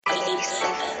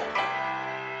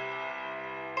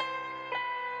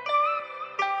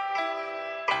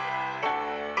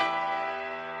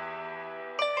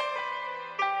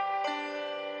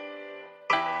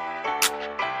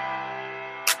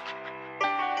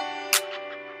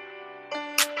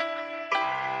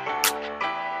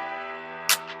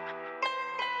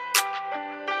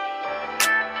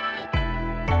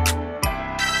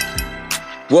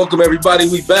Welcome, everybody.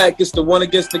 We back. It's the One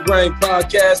Against the Grain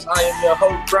podcast. I am your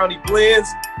host, Brownie Blends,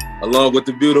 along with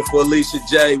the beautiful Alicia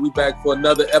J. We back for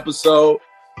another episode.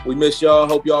 We miss y'all.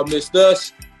 Hope y'all missed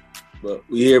us. But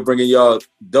we here bringing y'all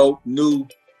dope, new,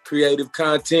 creative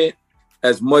content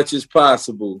as much as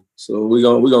possible. So we're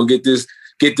gonna get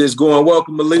this going.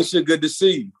 Welcome, Alicia. Good to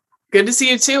see you. Good to see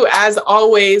you too. As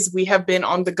always, we have been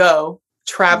on the go,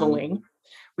 traveling. Mm-hmm.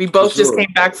 We both just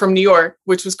came back from New York,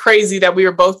 which was crazy that we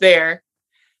were both there.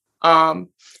 And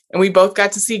we both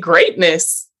got to see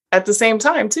greatness at the same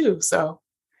time too. So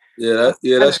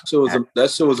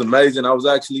that show was amazing. I was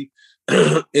actually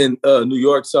in New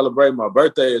York celebrating my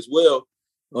birthday as well.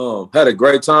 Had a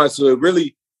great time. So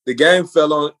the game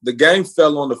fell on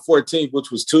the 14th, which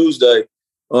was Tuesday.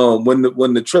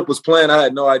 When the trip was planned, I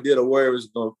had no idea the Warriors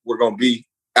were going to be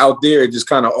out there. It just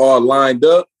kind of all lined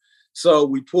up. So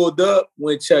we pulled up,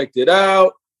 went checked it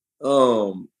out.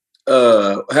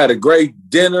 Had a great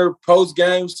dinner post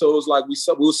game, so it was like we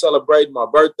were celebrating my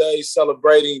birthday,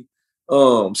 celebrating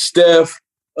Steph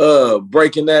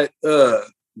breaking that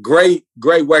great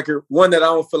record, one that I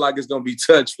don't feel like is going to be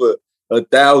touched for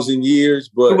 1,000 years,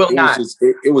 but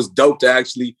it was dope to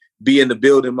actually be in the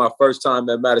building my first time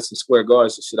at Madison Square Garden.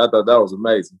 So shit, I thought that was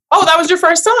amazing. Oh, that was your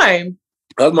first time?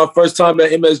 That was my first time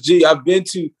at MSG. I've been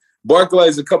to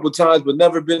Barclays a couple of times, but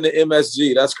never been to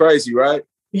MSG. That's crazy, right?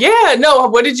 Yeah, no.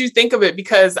 What did you think of it?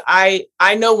 Because I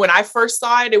know when I first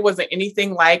saw it, it wasn't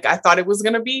anything like I thought it was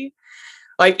going to be.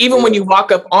 Like, even when you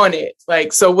walk up on it,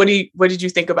 like, so what did you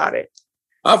think about it?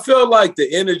 I feel like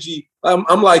the energy,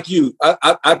 I'm like you.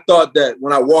 I thought that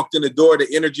when I walked in the door, the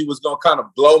energy was going to kind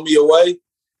of blow me away.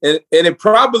 And it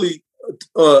probably,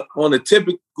 on a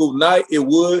typical night, it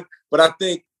would. But I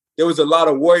think there was a lot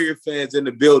of Warrior fans in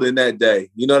the building that day.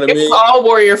 You know what I mean? It was all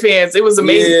Warrior fans. It was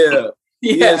amazing. Yeah.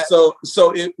 Yeah, so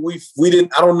we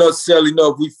didn't. I don't necessarily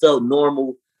know if we felt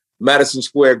normal Madison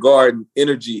Square Garden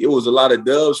energy. It was a lot of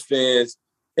Dubs fans,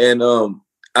 and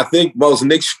I think most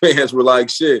Knicks fans were like,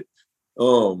 "Shit."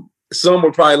 Some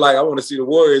were probably like, "I want to see the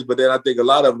Warriors," but then I think a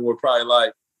lot of them were probably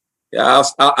like, "Yeah,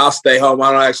 I'll stay home.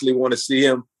 I don't actually want to see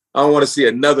him. I don't want to see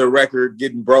another record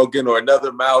getting broken or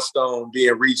another milestone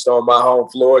being reached on my home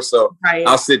floor." So right.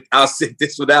 I'll sit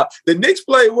this one out. The Knicks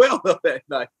played well that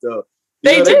night, though.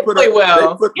 They did play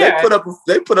well. They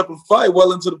put up a fight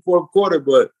well into the fourth quarter,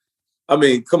 but I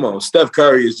mean, come on, Steph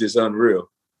Curry is just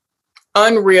unreal.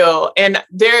 Unreal. And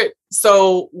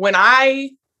so when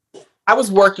I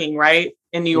was working, right,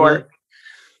 in New York,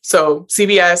 so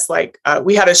CBS,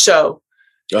 we had a show.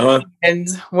 Uh-huh. And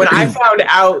when I found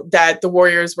out that the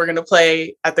Warriors were going to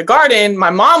play at the Garden, my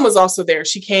mom was also there.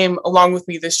 She came along with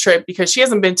me this trip because she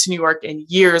hasn't been to New York in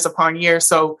years upon years.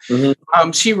 So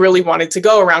she really wanted to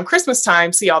go around Christmas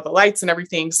time, see all the lights and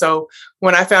everything. So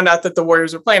when I found out that the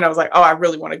Warriors were playing, I was like, oh, I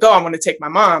really want to go. I want to take my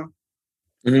mom.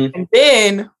 And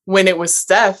then when it was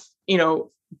Steph,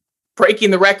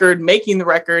 breaking the record, making the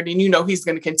record, and he's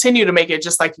going to continue to make it,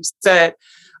 just like you said,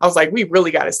 I was like, we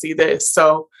really got to see this.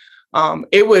 So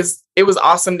it was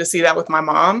awesome to see that with my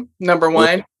mom, number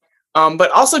one.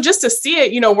 But also just to see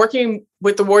it, working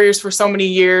with the Warriors for so many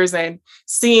years and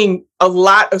seeing a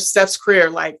lot of Steph's career.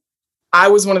 Like, I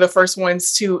was one of the first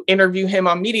ones to interview him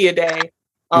on Media Day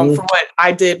for what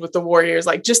I did with the Warriors.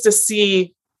 Like, just to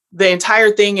see the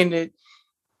entire thing and to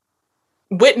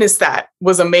witness that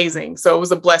was amazing. So it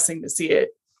was a blessing to see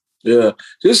it. Yeah.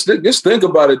 Just think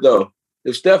about it, though.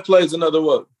 If Steph plays another,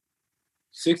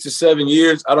 6 to 7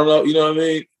 years, I don't know, you know what I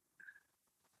mean?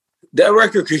 That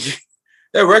record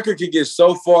could get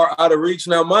so far out of reach.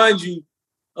 Now, mind you,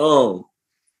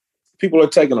 people are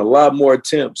taking a lot more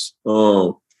attempts.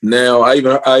 Now, I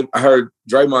heard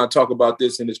Draymond talk about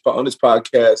this on this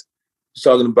podcast. He's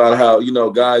talking about how,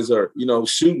 guys are,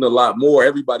 shooting a lot more.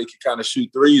 Everybody can kind of shoot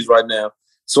threes right now.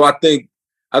 So I think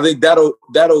that'll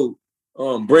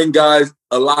bring guys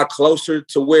a lot closer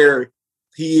to where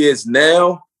he is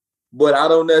now. But I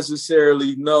don't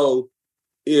necessarily know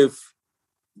if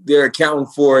they're accounting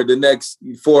for the next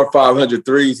 400 or 500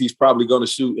 threes he's probably going to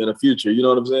shoot in the future. You know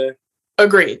what I'm saying?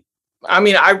 Agreed. I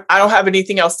mean, I don't have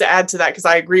anything else to add to that because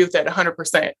I agree with that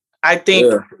 100%. I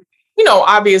think,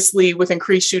 obviously with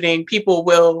increased shooting, people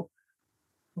will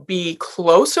be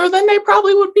closer than they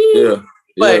probably would be,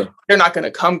 but they're not going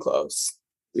to come close.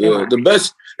 Yeah, the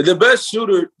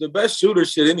best shooter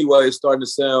shit anyway is starting to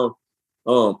sound.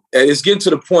 And it's getting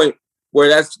to the point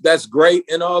where that's great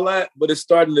and all that, but it's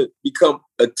starting to become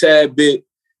a tad bit,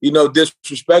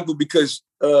 disrespectful because,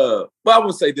 I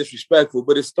wouldn't say disrespectful,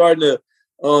 but it's starting to.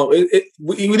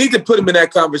 We need to put him in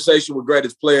that conversation with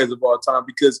greatest players of all time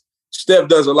because Steph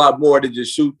does a lot more than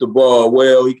just shoot the ball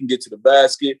well. He can get to the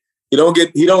basket. He don't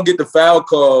get the foul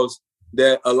calls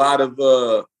that a lot of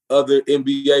other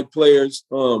NBA players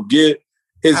get.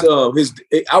 I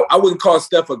wouldn't call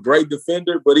Steph a great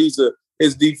defender, but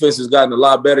his defense has gotten a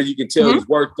lot better. You can tell he's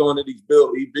worked on it.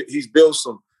 He's built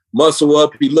some muscle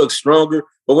up. He looks stronger.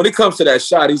 But when it comes to that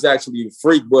shot, he's actually a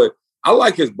freak. But I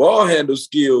like his ball handle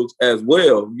skills as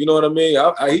well. You know what I mean?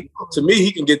 To me,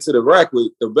 he can get to the rack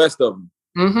with the best of them.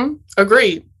 Mm-hmm.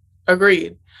 Agreed.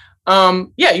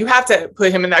 Yeah, you have to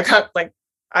put him in that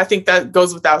I think that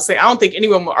goes without saying. I don't think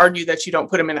anyone will argue that you don't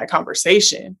put him in that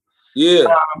conversation. Yeah,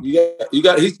 we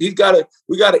got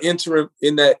to enter him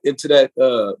into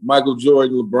that Michael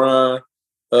Jordan, LeBron,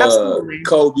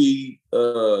 Kobe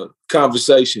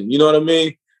conversation. You know what I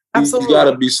mean? Absolutely. He's got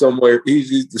to be somewhere.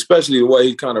 He's especially the way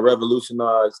he kind of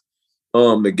revolutionized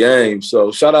the game.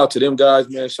 So shout out to them guys,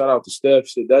 man. Shout out to Steph.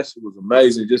 That shit was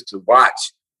amazing just to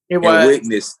watch and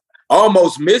witness.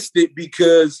 Almost missed it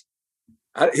because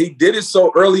he did it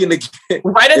so early in the game.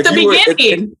 Right at the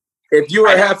beginning. If you were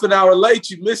half an hour late,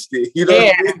 you missed it. You know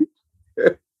what I mean?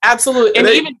 Absolutely. And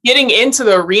even getting into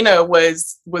the arena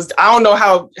was I don't know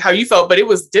how you felt, but it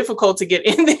was difficult to get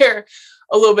in there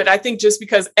a little bit. I think just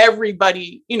because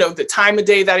everybody, the time of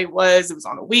day that it was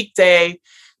on a weekday,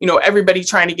 everybody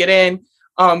trying to get in.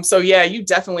 So yeah, you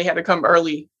definitely had to come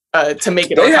early to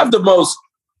make it. They have the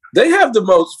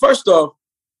most. First off,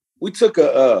 we took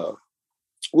a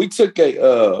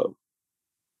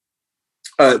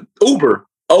Uber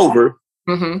over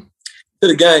to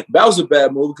the game. That was a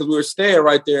bad move because we were staying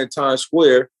right there in Times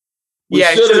Square. We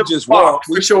should have just walked.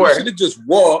 We should have just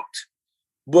walked.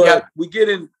 But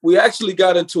we actually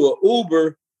got into an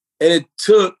Uber, and it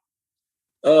took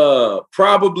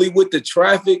probably with the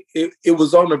traffic, it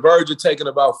was on the verge of taking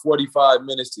about 45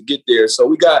 minutes to get there. So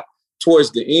we got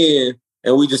towards the end,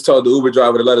 and we just told the Uber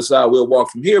driver to let us out. We'll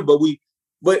walk from here. But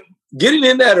getting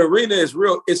in that arena is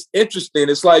real. It's interesting.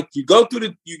 It's like you go through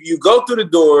the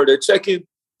door. They're checking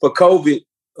for COVID.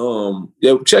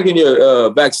 They're checking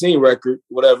your vaccine record,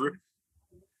 whatever.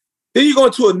 Then you go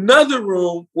into another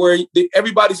room where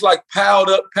everybody's like piled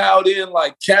in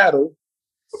like cattle,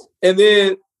 and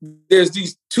then there's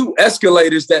these 2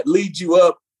 escalators that lead you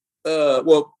up.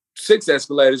 6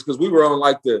 escalators because we were on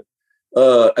like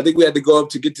I think we had to go up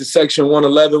to get to section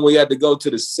 111. We had to go to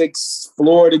the 6th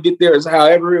floor to get there.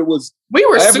 However it was. We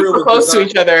were super close to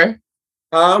each other.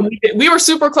 We were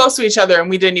super close to each other and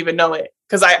we didn't even know it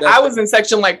because I was in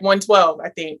section like 112, I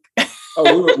think.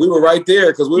 We were right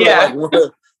there because we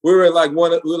were like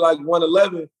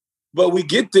 111. But we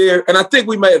get there, and I think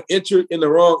we may have entered in the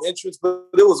wrong entrance, but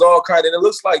it was all kind of, and it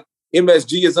looks like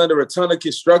MSG is under a ton of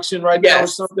construction right now or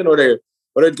something, or they've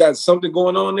got something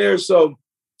going on there. So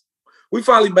we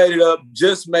finally made it up,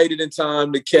 just made it in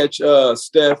time to catch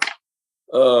Steph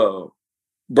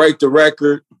break the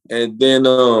record, and then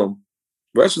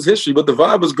rest was history. But the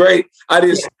vibe was great. I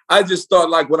just thought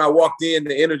like when I walked in,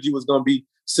 the energy was going to be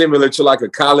similar to like a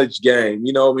college game,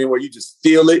 you know what I mean, where you just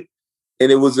feel it,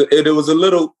 and it was a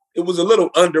little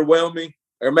underwhelming,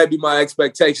 or maybe my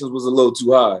expectations was a little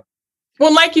too high.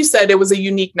 Well, like you said, it was a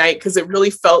unique night because it really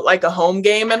felt like a home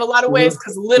game in a lot of ways,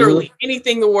 because literally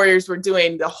anything the Warriors were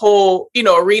doing, the whole,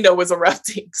 arena was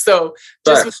erupting. So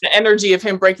just with the energy of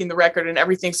him breaking the record and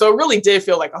everything. So it really did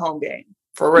feel like a home game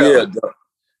for real.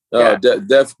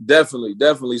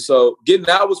 Definitely. So getting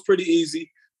out was pretty easy.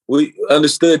 We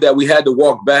understood that we had to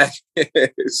walk back.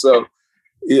 So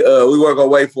we weren't going to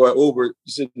wait for an Uber.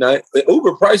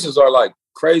 Uber prices are like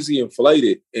crazy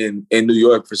inflated in New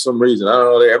York for some reason. I don't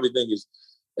know.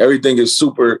 Everything is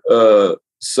super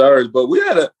surged. But we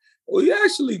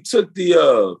actually took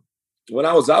when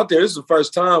I was out there, this is the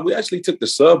first time, we actually took the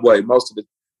subway most of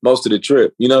the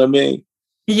trip. You know what I mean?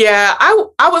 Yeah,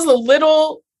 I was a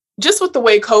little, just with the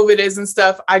way COVID is and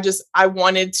stuff, I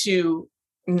wanted to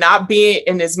not be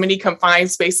in as many confined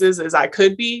spaces as I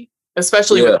could be,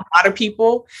 especially with a lot of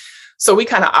people. So we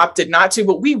kind of opted not to,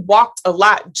 but we walked a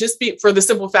lot for the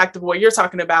simple fact of what you're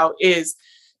talking about is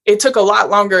it took a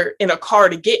lot longer in a car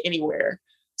to get anywhere.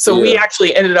 So we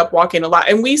actually ended up walking a lot,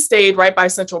 and we stayed right by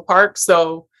Central Park.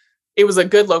 So it was a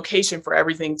good location for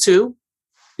everything too.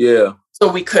 Yeah.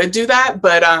 So we could do that.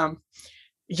 But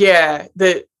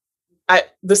the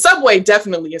subway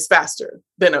definitely is faster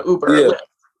than an Uber. Yeah.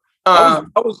 I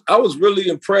was really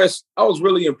impressed. I was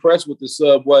really impressed with the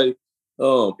subway.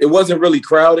 It wasn't really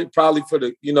crowded, probably for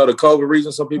the COVID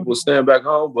reason. Some people were staying back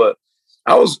home, but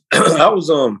I was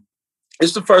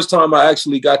it's the first time I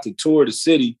actually got to tour the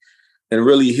city and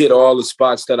really hit all the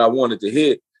spots that I wanted to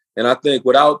hit. And I think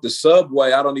without the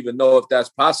subway, I don't even know if that's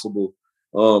possible.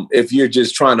 If you're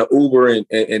just trying to Uber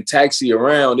and taxi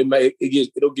around,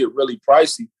 it'll get really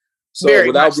pricey. So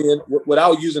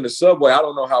without using the subway, I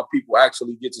don't know how people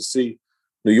actually get to see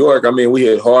New York. I mean, we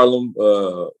hit Harlem,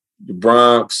 the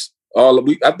Bronx,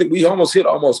 I think we almost hit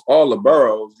almost all the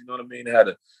boroughs. You know what I mean? It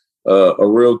had a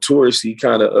real touristy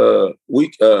kind of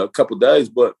week, couple days.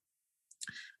 But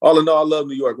all in all, I love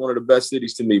New York. One of the best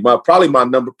cities to me. Probably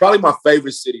my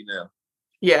favorite city now.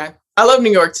 Yeah, I love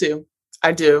New York too.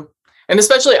 I do. And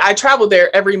especially, I travel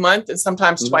there every month and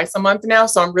sometimes twice a month now.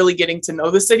 So I'm really getting to know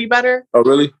the city better. Oh,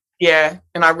 really? Yeah,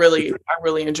 and I really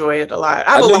enjoy it a lot.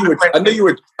 I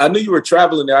knew you were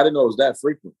traveling there. I didn't know it was that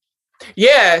frequent.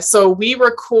 Yeah, so we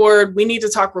Need to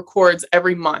Talk records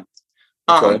every month.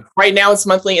 Okay. Right now it's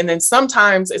monthly, and then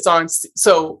sometimes it's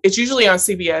it's usually on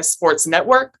CBS Sports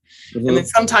Network, and then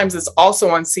sometimes it's also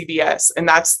on CBS, and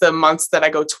that's the months that I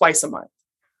go twice a month.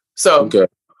 So, okay.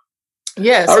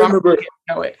 Yeah, so I remember.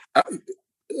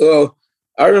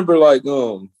 I remember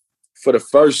for the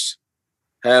first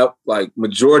half,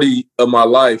 majority of my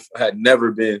life, I had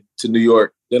never been to New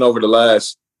York. Then over the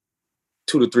last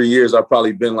 2 to 3 years, I've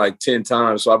probably been 10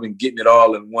 times. So I've been getting it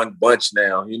all in one bunch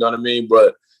now. You know what I mean?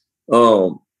 But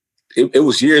it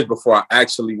was years before I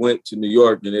actually went to New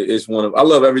York, and I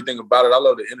love everything about it. I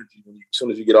love the energy. As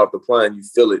soon as you get off the plane, you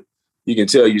feel it. You can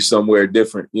tell you're somewhere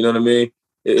different. You know what I mean?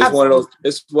 It's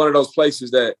one of those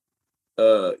places that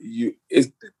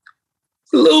it's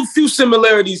a little few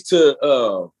similarities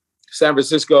to San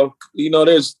Francisco.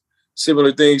 There's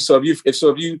similar things. So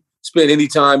if you spend any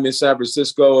time in San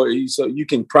Francisco, so you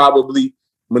can probably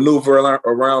maneuver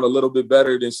around a little bit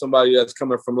better than somebody that's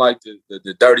coming from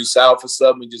the dirty South or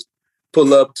something, and just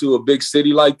pull up to a big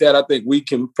city like that. I think we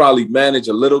can probably manage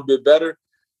a little bit better.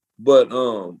 But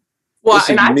I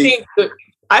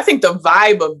think the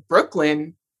vibe of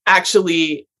Brooklyn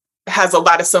actually has a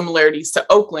lot of similarities to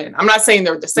Oakland. I'm not saying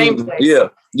they're the same place. Yeah.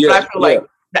 But I feel like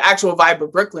the actual vibe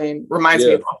of Brooklyn reminds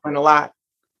me of Oakland a lot.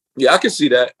 Yeah, I can see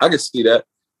that.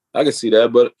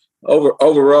 But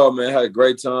overall, man, I had a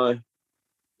great time.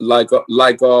 Like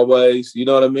always, you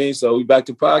know what I mean? So we back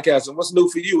to podcasting. What's new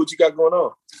for you? What you got going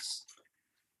on?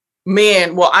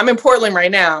 Man, well, I'm in Portland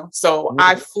right now. So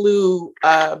I flew,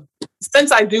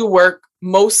 since I do work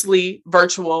mostly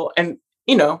virtual, and,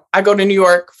 I go to New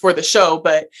York for the show,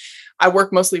 but I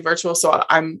work mostly virtual. So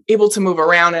I'm able to move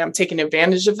around, and I'm taking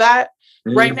advantage of that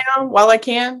right now while I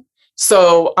can.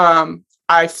 So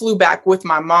I flew back with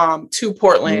my mom to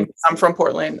Portland. I'm from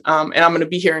Portland, and I'm going to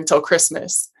be here until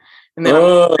Christmas. And then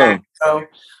I'm back. So,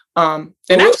 go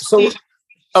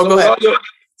ahead.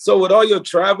 So with all your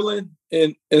traveling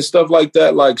and stuff like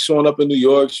that, like showing up in New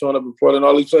York, showing up in Portland,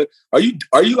 all these places, are you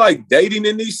dating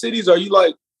in these cities? Are you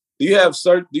do you have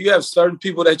certain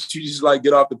people that you just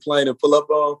get off the plane and pull up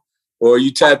on, or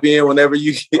you tap in whenever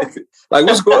you get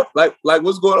what's going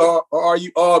on? Or are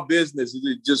you all business? Is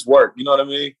it just work? You know what I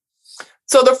mean?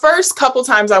 So the first couple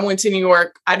times I went to New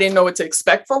York, I didn't know what to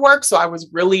expect for work. So I was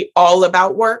really all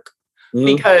about work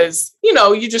because,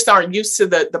 you just aren't used to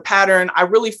the pattern. I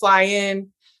really fly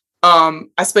in.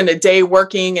 I spend a day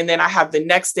working, and then I have the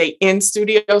next day in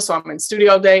studio. So I'm in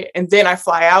studio all day, and then I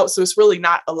fly out. So it's really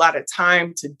not a lot of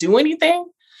time to do anything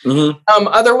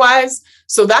otherwise.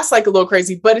 So that's a little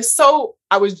crazy, but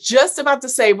I was just about to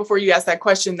say before you asked that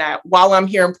question that while I'm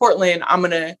here in Portland,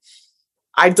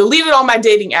 I deleted all my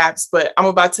dating apps, but I'm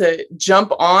about to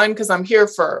jump on because I'm here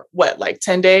for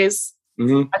 10 days,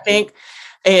 I think.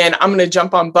 And I'm going to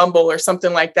jump on Bumble or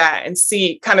something like that and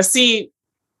see,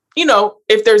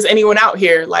 if there's anyone out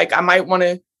here. I might want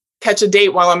to catch a date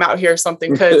while I'm out here or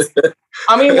something. Because,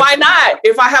 why not?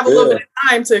 If I have a little bit of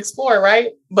time to explore,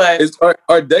 right? But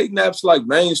are dating apps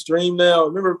mainstream now?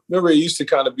 Remember it used to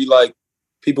kind of be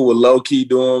people would low key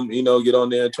do them, get on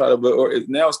there and try to, or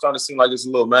now it's starting to seem like it's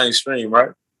a little mainstream, right?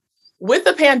 With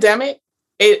the pandemic,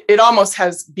 it almost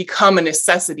has become a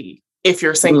necessity if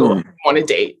you're single and want to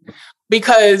date,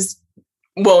 because,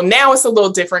 now it's a little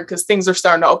different because things are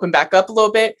starting to open back up a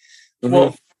little bit.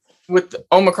 Well, with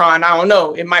Omicron, I don't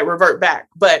know, it might revert back,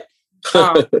 but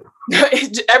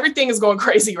everything is going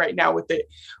crazy right now with it.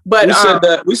 But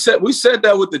we said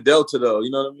that with the Delta, though.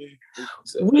 You know what I mean?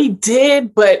 We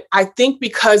did, but I think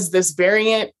because this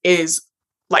variant is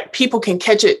people can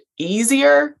catch it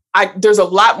easier. There's a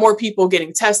lot more people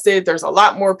getting tested. There's a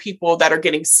lot more people that are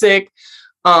getting sick.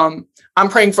 I'm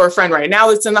praying for a friend right now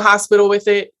that's in the hospital with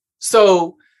it.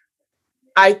 So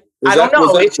I don't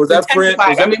know. Was that friend?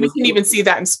 We can even see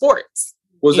that in sports.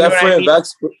 Was that friend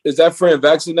is that friend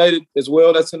vaccinated as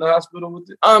well? That's in the hospital with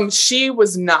it. She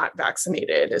was not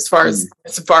vaccinated, as far as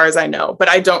I know. But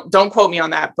I don't quote me on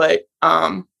that. But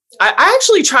I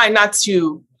actually try not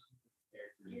to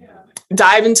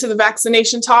dive into the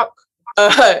vaccination talk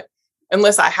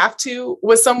unless I have to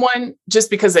with someone, just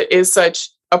because it is such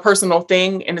a personal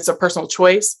thing and it's a personal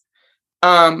choice.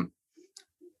 I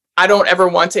don't ever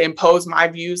want to impose my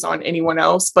views on anyone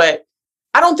else, but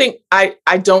I don't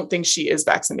think she is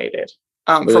vaccinated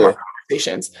from our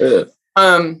conversations. Yeah.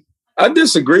 I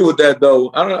disagree with that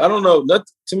though. I don't know.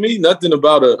 To me, nothing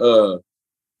about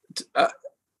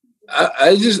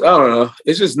I don't know.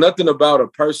 It's just nothing about a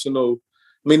personal.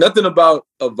 I mean, nothing about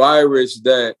a virus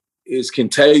that is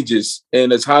contagious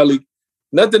and it's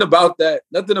nothing about that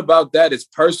is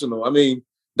personal. I mean,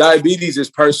 diabetes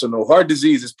is personal. Heart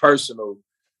disease is personal.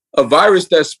 A virus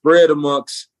that's spread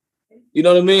amongst, you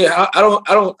know what I mean? I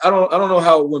don't know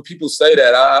how, when people say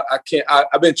that, I can't,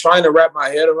 I've been trying to wrap my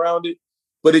head around it,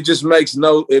 but it just makes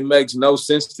no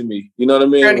sense to me. You know what I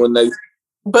mean?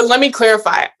 But let me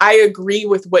clarify. I agree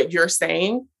with what you're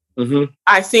saying. Mm-hmm.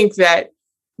 I think that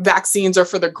vaccines are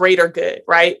for the greater good,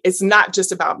 right? It's not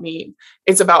just about me.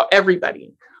 It's about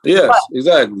everybody. Yes, but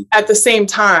exactly. At the same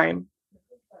time,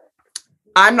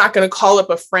 I'm not going to call up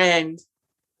a friend.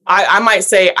 I might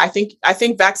say, I think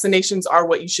vaccinations are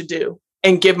what you should do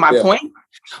and give my point,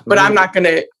 but I'm not going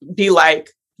to be like,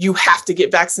 you have to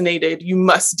get vaccinated. You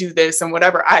must do this and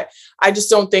whatever. I just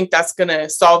don't think that's going to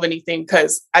solve anything,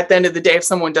 because at the end of the day, if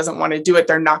someone doesn't want to do it,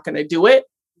 they're not going to do it.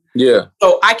 Yeah.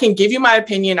 So I can give you my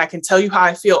opinion. I can tell you how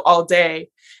I feel all day.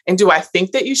 And do I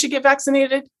think that you should get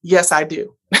vaccinated? Yes, I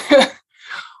do.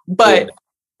 But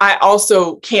I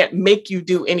also can't make you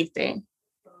do anything.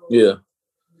 Yeah.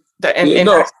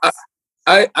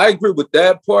 I agree with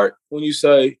that part when you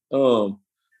say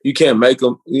you can't make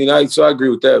them. You know, so I agree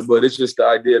with that. But it's just the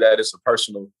idea that it's a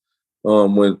personal.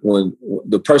 When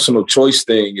the personal choice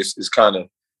thing is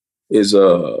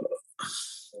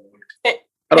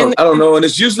I don't know, and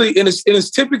it's usually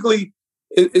it's typically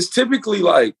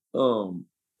like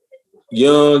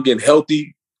young and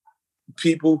healthy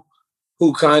people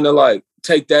who kind of like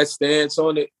take that stance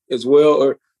on it as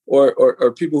well,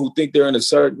 or people who think they're in a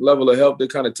certain level of health, they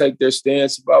kind of take their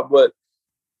stance about. But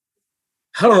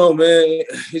I don't know, man.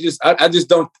 It's just I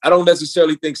don't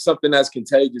necessarily think something that's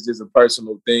contagious is a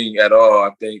personal thing at all.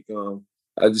 I think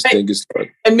think it's.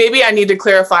 And maybe I need to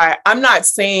clarify. I'm not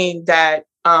saying that.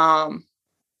 I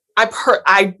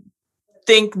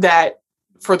think that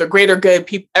for the greater good,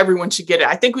 everyone should get it.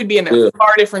 I think we'd be in a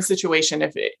far different situation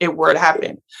if it were to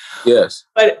happen. Yes.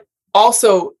 But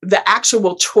also the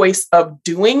actual choice of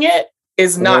doing it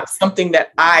is not something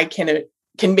that I can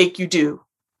make you do.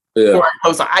 Yeah. Or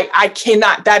impose on. I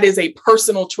cannot. That is a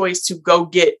personal choice to go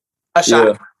get a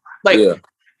shot.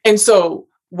 And so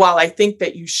while I think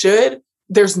that you should,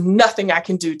 there's nothing I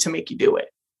can do to make you do it.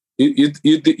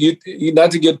 You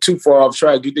not to get too far off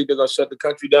track. Do you think they're gonna shut the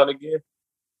country down again?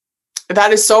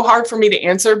 That is so hard for me to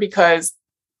answer, because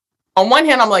on one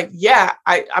hand, I'm like, yeah,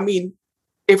 I mean,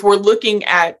 if we're looking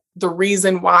at the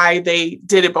reason why they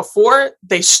did it before,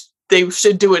 they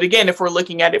should do it again if we're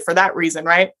looking at it for that reason,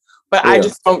 right? But I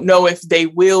just don't know if they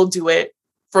will do it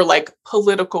for like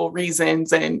political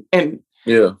reasons and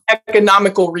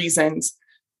economical reasons.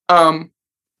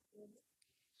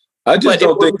 I just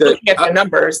don't think that at the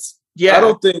numbers. Yeah.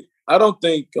 I don't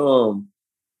think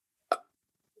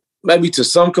maybe to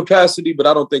some capacity, but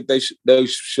I don't think they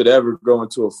should ever go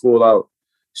into a full out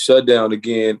shutdown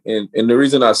again. And the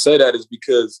reason I say that is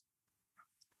because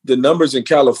the numbers in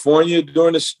California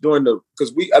because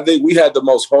I think we had the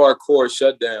most hardcore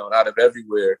shutdown out of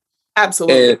everywhere.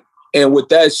 Absolutely. And with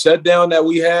that shutdown that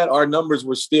we had, our numbers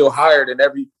were still higher than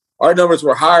our numbers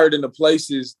were higher than the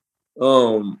places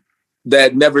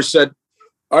that never shut.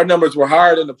 Our numbers were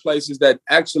higher than the places that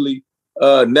actually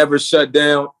never shut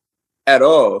down at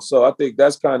all. So I think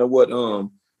that's kind of what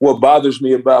bothers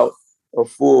me about a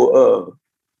full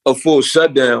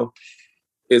shutdown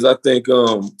is I think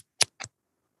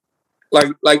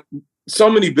like so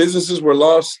many businesses were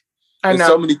lost and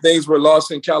so many things were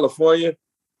lost in California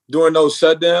during those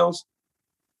shutdowns.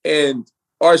 And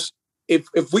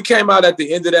if we came out at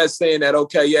the end of that saying that,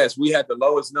 okay, yes, we had the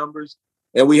lowest numbers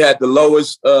and we had the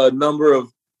lowest number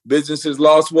of businesses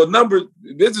lost. Well,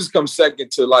 business comes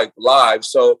second to like lives.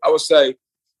 So I would say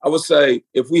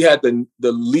if we had the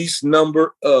least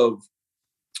number of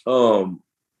deaths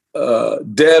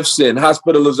and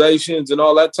hospitalizations and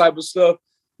all that type of stuff,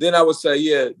 then I would say,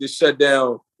 yeah, this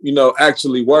shutdown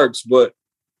actually works. But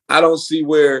I don't see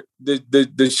where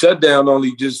the shutdown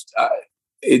only just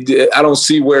I don't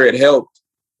see where it helped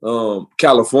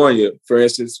California, for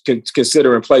instance,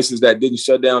 considering places that didn't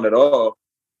shut down at all,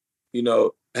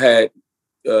 had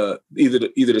either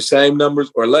the same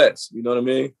numbers or less. You know what I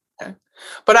mean? Okay.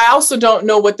 But I also don't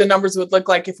know what the numbers would look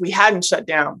like if we hadn't shut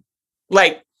down.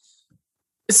 Like,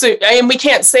 so, and we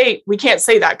can't say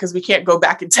that because we can't go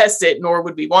back and test it, nor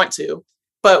would we want to.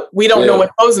 But we don't know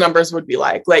what those numbers would be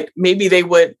like. Like maybe they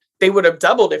would have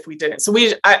doubled if we didn't. So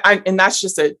and that's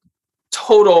just a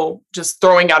total just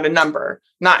throwing out a number,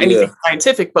 not anything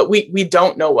scientific, but we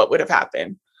don't know what would have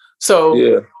happened.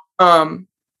 So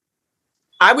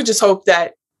I would just hope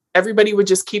that everybody would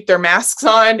just keep their masks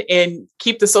on and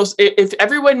keep the social. If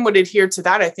everyone would adhere to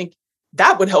that, I think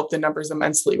that would help the numbers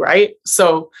immensely, right?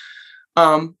 So,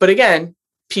 but again,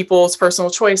 people's personal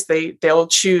choice, they'll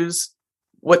choose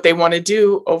what they want to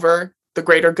do over the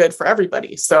greater good for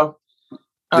everybody. So,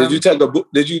 did you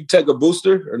take a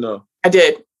booster or no? I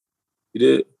did. You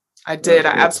did? I did.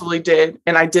 I absolutely did.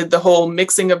 And I did the whole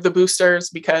mixing of the boosters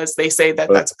because they say that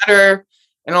that's better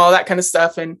and all that kind of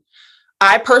stuff. And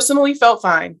I personally felt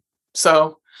fine.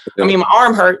 So, I mean, my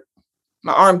arm hurt.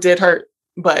 My arm did hurt,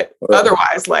 but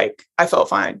otherwise, like, I felt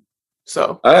fine.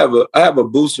 So I have a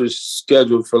booster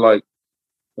scheduled for like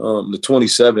the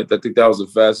 27th. I think that was the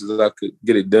fastest I could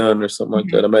get it done or something like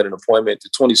that. I made an appointment. The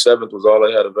 27th was all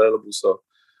I had available. So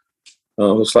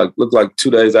looked like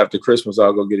 2 days after Christmas,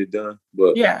 I'll go get it done.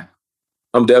 But yeah,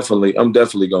 I'm definitely going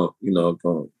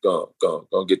to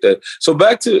get that. So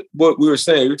back to what we were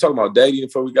saying, we were talking about dating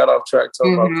before we got off track,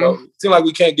 talking about COVID. It seems like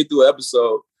we can't get through an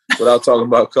episode without talking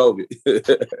about COVID.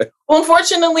 Well,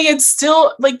 unfortunately, it's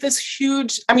still like this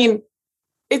huge, I mean,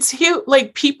 it's huge.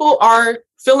 Like people are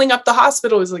filling up the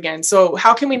hospitals again. So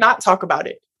how can we not talk about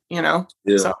it? Yeah,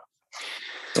 so.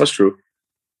 That's true.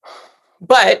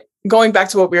 But going back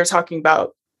to what we were talking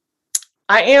about,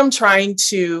 I am trying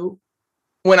to,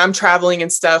 when I'm traveling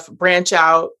and stuff, branch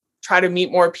out, try to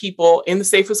meet more people in the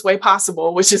safest way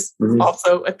possible, which is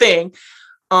also a thing.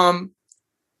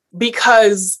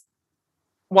 Because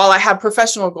while I have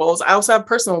professional goals, I also have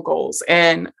personal goals.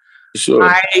 And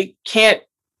I can't,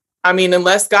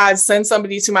 unless God sends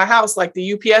somebody to my house, like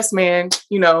the UPS man,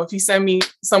 if you send me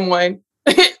someone,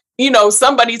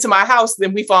 somebody to my house,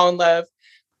 then we fall in love.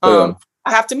 I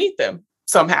have to meet them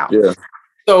somehow. Yeah.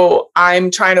 So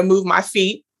I'm trying to move my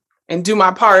feet and do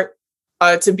my part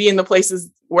to be in the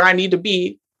places where I need to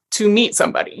be to meet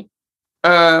somebody.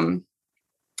 And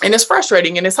it's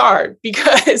frustrating and it's hard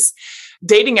because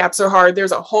dating apps are hard.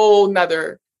 There's a whole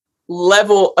nother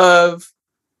level of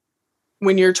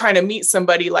when you're trying to meet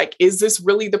somebody, like, is this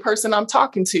really the person I'm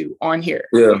talking to on here?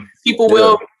 Yeah. People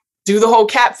will do the whole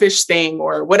catfish thing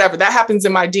or whatever. That happens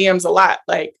in my DMs a lot.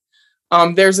 Like,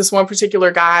 there's this one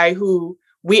particular guy who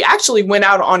we actually went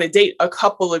out on a date a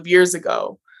couple of years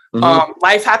ago.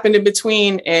 Life happened in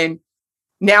between and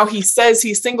now he says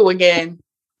he's single again.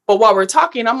 But while we're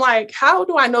talking, I'm like, how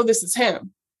do I know this is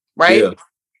him? Right.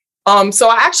 Yeah. So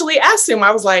I actually asked him,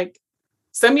 I was like,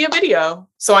 send me a video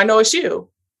so I know it's you.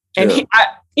 And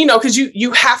because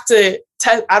you have to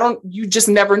test. You just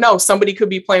never know. Somebody could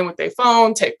be playing with their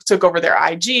phone, took over their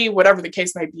IG, whatever the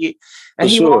case may be. And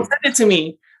he won't send it to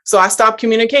me. So I stopped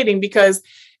communicating because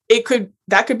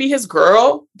that could be his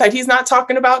girl that he's not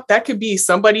talking about. That could be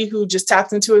somebody who just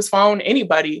tapped into his phone,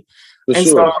 anybody.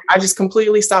 So I just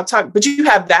completely stopped talking. But you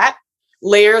have that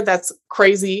layer that's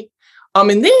crazy. And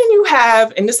then you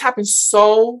have, and this happens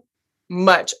so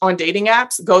much on dating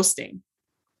apps, ghosting.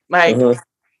 Like,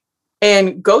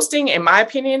 and ghosting, in my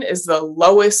opinion, is the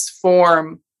lowest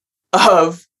form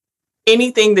of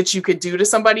anything that you could do to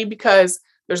somebody because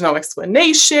there's no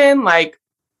explanation. Like,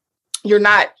 you're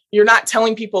not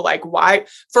telling people like why.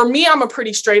 For me, I'm a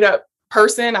pretty straight up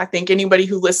person. I think anybody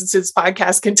who listens to this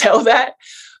podcast can tell that.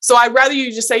 So I'd rather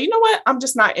you just say, you know what, I'm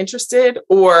just not interested,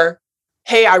 or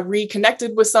hey, I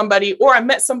reconnected with somebody, or I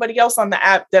met somebody else on the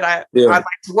app that I'd like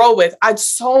to roll with. I'd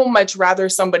so much rather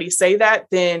somebody say that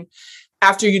than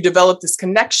after you develop this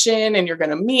connection and you're going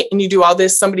to meet and you do all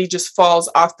this, somebody just falls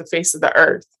off the face of the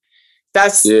earth.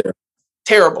 That's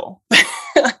terrible.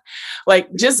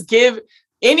 Like, just give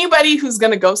anybody who's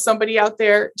going to ghost somebody out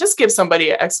there, just give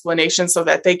somebody an explanation so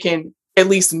that they can at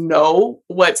least know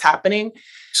what's happening.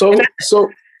 So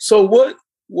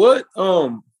what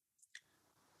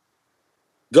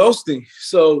ghosting?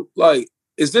 So like,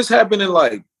 is this happening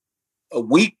like a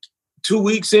week, 2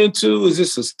 weeks into? Is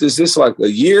this like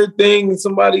a year thing?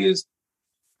 Somebody is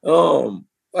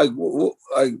like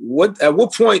what at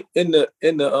what point in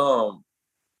the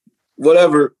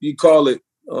whatever you call it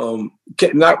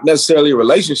not necessarily a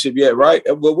relationship yet, right?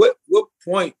 But what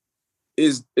point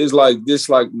is like this,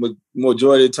 like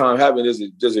majority of the time happening?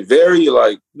 Does it vary?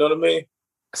 Like, you know what I mean?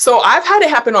 So I've had it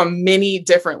happen on many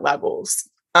different levels.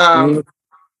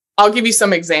 I'll give you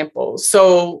some examples.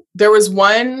 So there was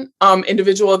one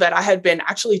individual that I had been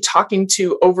actually talking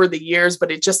to over the years,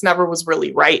 but it just never was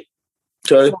really right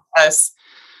for us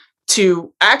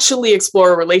to actually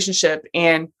explore a relationship.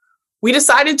 And we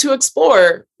decided to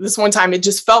explore this one time. It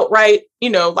just felt right,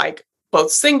 like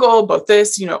both single, both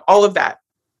this, all of that.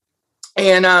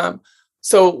 And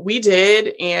so we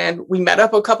did, and we met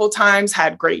up a couple times,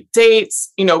 had great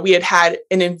dates. We had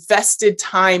an invested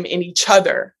time in each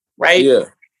other, right? Yeah.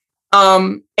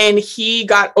 And he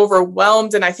got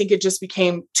overwhelmed, and I think it just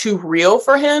became too real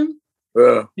for him.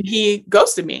 Yeah. He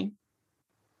ghosted me,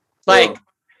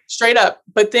 straight up.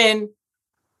 But then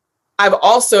I've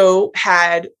also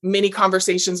had many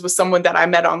conversations with someone that I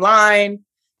met online,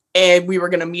 and we were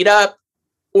going to meet up,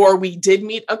 or we did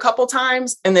meet a couple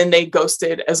times, and then they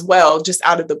ghosted as well, just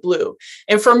out of the blue.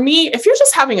 And for me, if you're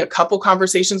just having a couple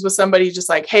conversations with somebody, just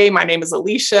like, hey, my name is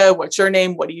Alicia. What's your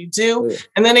name? What do you do? Yeah.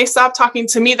 And then they stop talking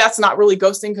to me. That's not really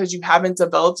ghosting, because you haven't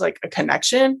developed like a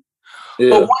connection.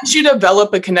 Yeah. But once you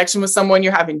develop a connection with someone,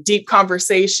 you're having deep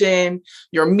conversation,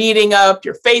 you're meeting up,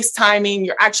 you're FaceTiming,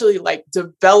 you're actually like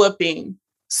developing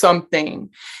something,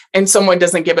 and someone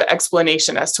doesn't give an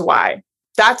explanation as to why.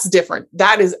 That's different.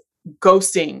 That is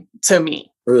ghosting to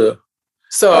me. Yeah.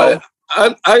 So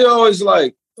I always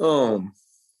like I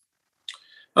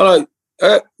like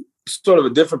sort of a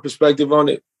different perspective on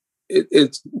it.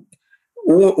 It's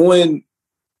when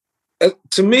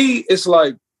to me it's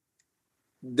like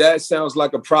that sounds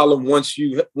like a problem once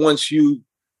you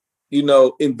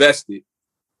invested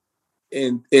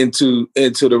into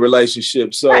the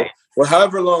relationship. So right. Well,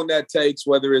 however long that takes,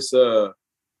 whether it's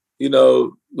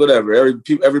whatever.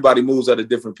 Everybody moves at a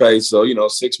different pace. So,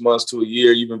 6 months to a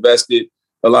year, you've invested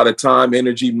a lot of time,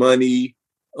 energy, money,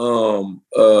 all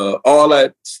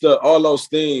that stuff, all those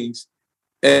things.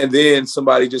 And then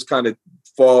somebody just kind of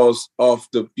falls off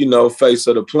the, face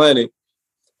of the planet.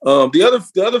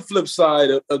 The other flip side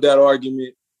of that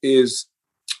argument is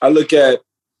I look at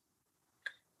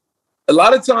a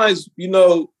lot of times,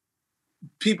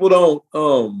 people don't,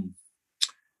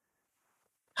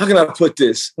 how can I put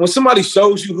this? When somebody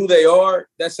shows you who they are,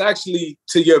 that's actually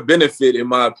to your benefit, in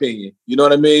my opinion. You know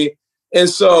what I mean? And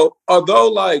so, although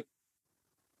like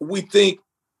we think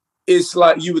it's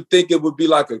like, you would think it would be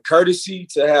like a courtesy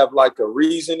to have like a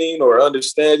reasoning or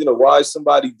understanding of why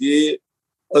somebody did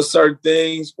a certain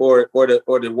things, or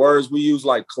the words we use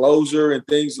like closure and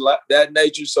things like that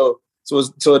nature. So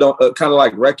it don't kind of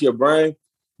like wreck your brain.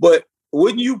 But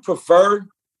wouldn't you prefer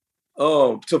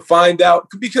to find out,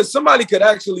 because somebody could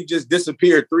actually just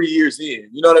disappear 3 years in,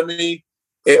 you know what I mean?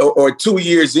 Or 2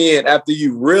 years in after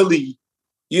you really,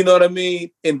 you know what I mean,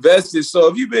 invested. So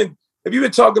if you've been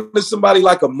talking to somebody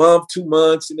like a month, 2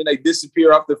 months, and then they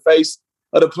disappear off the face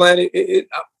of the planet,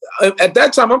 at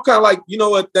that time, I'm kind of like, you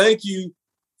know what? Thank you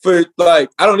for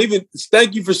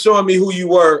thank you for showing me who you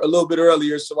were a little bit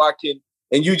earlier, so I can,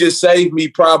 and you just saved me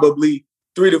probably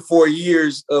 3 to 4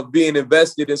 years of being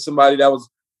invested in somebody that was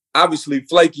obviously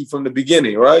flaky from the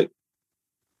beginning, right?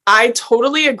 I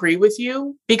totally agree with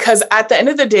you, because at the end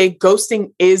of the day,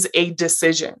 ghosting is a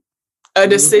decision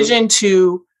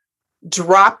to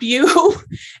drop you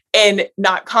and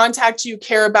not contact you,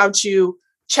 care about you,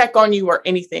 check on you, or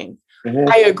anything. Mm-hmm.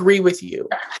 I agree with you.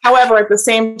 However, at the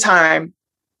same time,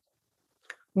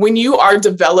 when you are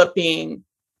developing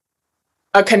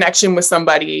a connection with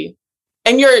somebody,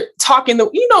 and you're talking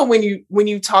when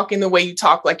you talk in the way you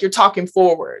talk, like you're talking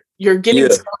forward, you're getting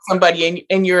to know somebody,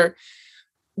 and you're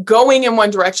going in one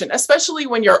direction, especially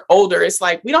when you're older. It's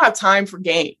like, we don't have time for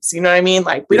games. You know what I mean?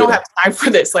 Like, we don't have time for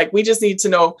this. Like, we just need to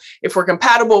know if we're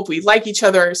compatible, if we like each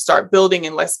other, start building,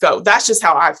 and let's go. That's just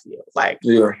how I feel. Like,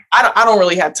 I don't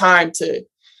really have time to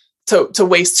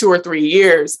waste 2 or 3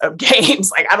 years of games.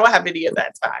 Like, I don't have any of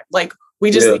that time. Like, we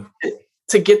just need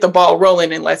to get the ball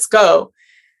rolling and let's go.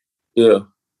 Yeah.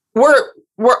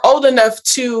 We're old enough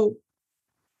to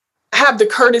have the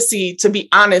courtesy to be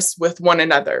honest with one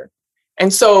another.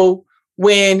 And so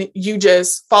when you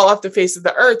just fall off the face of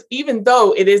the earth, even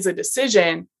though it is a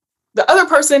decision, the other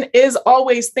person is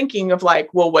always thinking of like,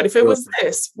 well, what if it was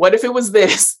this? What if it was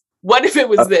this? What if it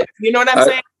was this? You know what I'm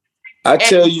saying? I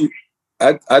tell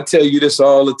you this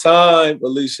all the time,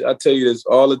 Alicia. I tell you this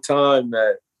all the time,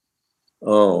 that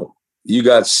you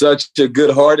got such a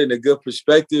good heart and a good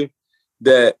perspective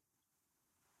that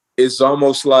it's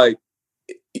almost like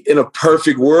in a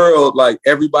perfect world, like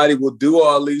everybody will do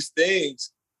all these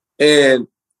things. And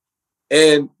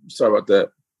sorry about that.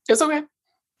 It's okay.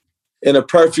 In a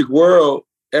perfect world,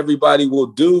 everybody will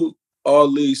do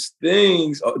all these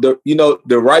things,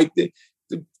 the right thing.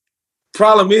 The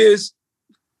problem is,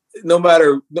 no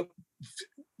matter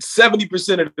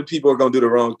 70% of the people are going to do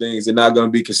the wrong things. They're not going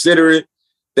to be considerate.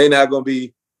 They're not going to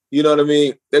be, you know what I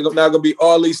mean? They're not going to be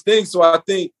all these things. So I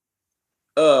think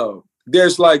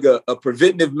there's like a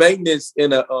preventative maintenance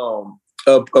and a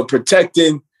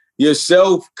protecting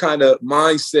yourself kind of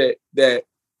mindset that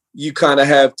you kind of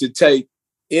have to take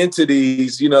into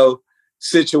these,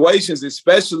 situations,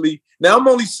 especially. Now, I'm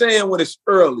only saying when it's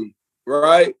early,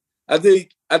 right? I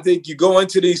think you go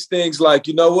into these things like,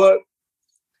 you know what?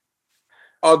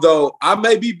 Although I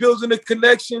may be building a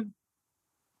connection,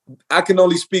 I can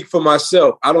only speak for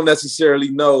myself. I don't necessarily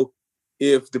know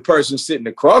if the person sitting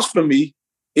across from me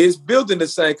is building the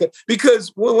same.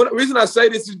 Because the reason I say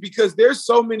this is because there's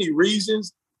so many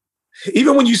reasons.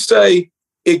 Even when you say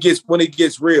when it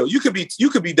gets real, you could be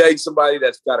dating somebody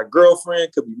that's got a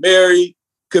girlfriend, could be married,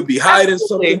 could be hiding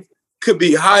something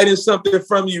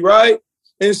from you, right?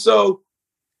 And so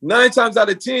 9 times out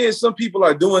of 10, some people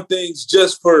are doing things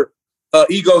just for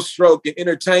ego stroke and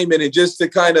entertainment and just to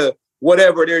kind of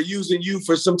whatever, they're using you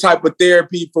for some type of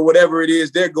therapy for whatever it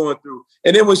is they're going through.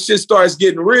 And then when shit starts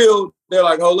getting real, they're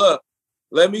like, hold up,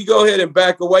 let me go ahead and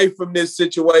back away from this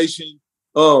situation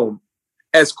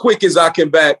as quick as I can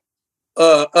back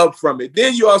up from it.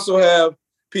 Then you also have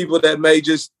people that may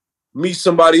just meet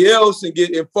somebody else and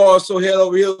fall so head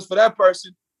over heels for that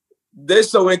person. They're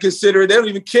so inconsiderate, they don't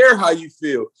even care how you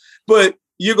feel. But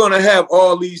you're going to have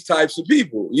all these types of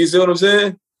people. You see what I'm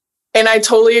saying? And I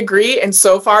totally agree. And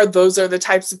so far, those are the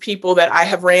types of people that I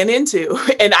have ran into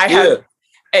and I have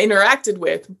interacted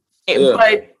with. Yeah.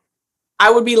 But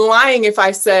I would be lying if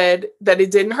I said that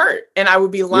it didn't hurt. And I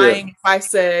would be lying if I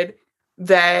said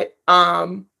that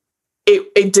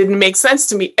it didn't make sense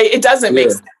to me. It doesn't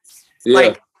make sense. Yeah.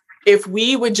 Like, if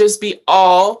we would just be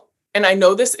all, and I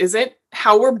know this isn't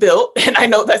how we're built, and I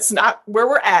know that's not where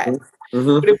we're at,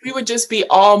 but if we would just be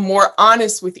all more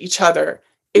honest with each other,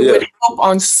 it would help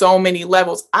on so many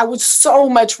levels. I would so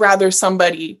much rather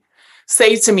somebody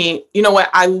say to me, you know what,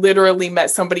 I literally met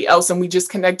somebody else and we just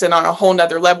connected on a whole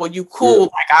nother level. You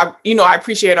cool. Like, I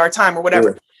appreciate our time or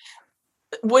whatever.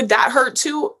 Would that hurt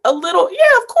too? A little?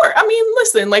 Yeah, of course. I mean,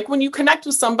 listen, like when you connect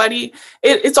with somebody,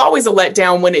 it's always a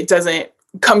letdown when it doesn't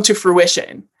come to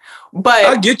fruition. But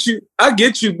I get you.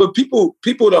 But people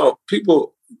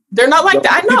they're not like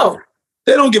that. I know.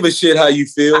 They don't give a shit how you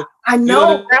feel. I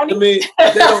know. I mean,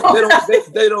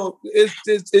 they don't.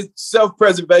 It's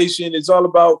self-preservation. It's all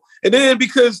about. And then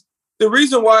because the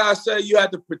reason why I say you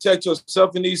have to protect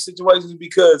yourself in these situations is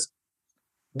because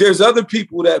there's other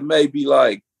people that may be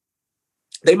like,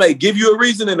 they may give you a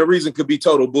reason and the reason could be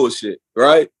total bullshit,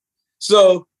 right?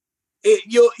 So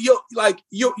you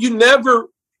never,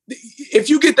 if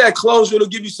you get that closure, it'll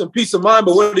give you some peace of mind.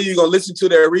 But what are you gonna listen to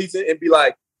their reason and be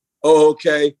like, oh,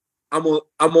 okay, I'm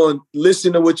gonna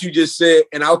listen to what you just said,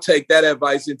 and I'll take that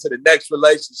advice into the next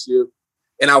relationship,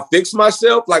 and I'll fix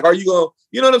myself. Like, are you gonna,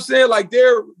 you know what I'm saying? Like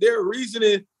their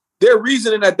reasoning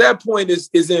at that point is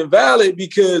invalid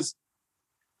because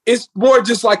it's more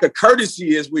just like a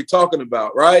courtesy as we're talking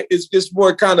about, right? It's just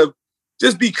more kind of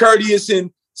just be courteous and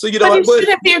so you know. But it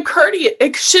shouldn't be a courteous.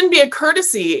 It shouldn't be a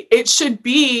courtesy. It should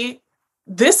be,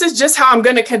 this is just how I'm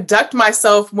going to conduct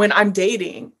myself when I'm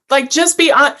dating. Like, just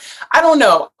be on. I don't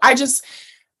know. I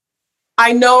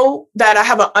know that I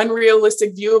have an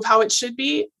unrealistic view of how it should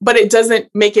be, but it doesn't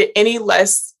make it any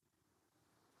less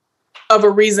of a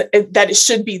reason that it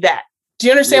should be that. Do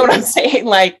you understand what I'm saying?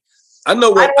 Like, I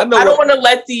don't want to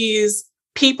let these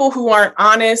people who aren't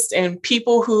honest and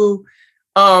people who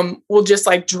will just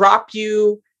like drop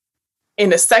you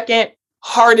in a second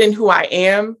harden who I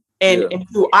am and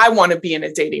who I want to be in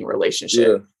a dating relationship.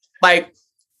 Yeah. Like,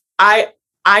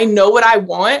 I know what I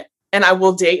want and I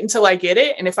will date until I get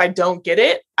it. And if I don't get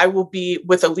it, I will be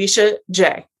with Alicia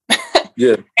J.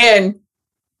 Yeah. And,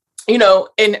 you know,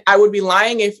 and I would be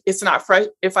lying if it's not fresh.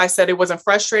 If I said it wasn't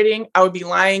frustrating, I would be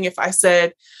lying if I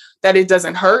said that it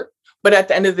doesn't hurt. But at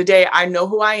the end of the day, I know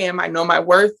who I am. I know my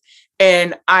worth.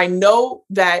 And I know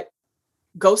that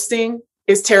ghosting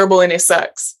is terrible and it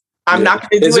sucks. I'm not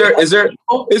going to do it.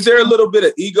 Is there a little bit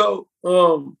of ego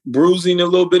bruising a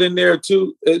little bit in there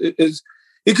too? Is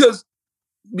because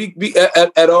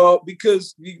at all?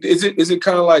 Because is it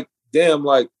kind of like, damn,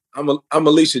 like I'm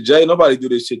Alicia J. Nobody do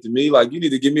this shit to me. Like, you need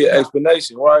to give me an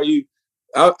explanation. Why are you?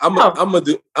 I'm gonna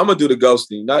do the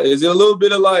ghosting. Now, is it a little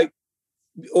bit of like,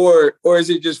 or is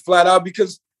it just flat out?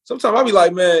 Because sometimes I'll be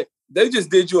like, man, they just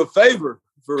did you a favor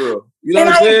for real. You know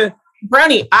what I'm saying?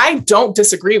 Brownie, I don't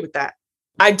disagree with that.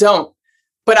 I don't.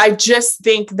 But I just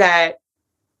think that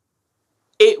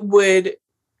it would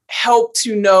help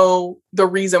to know the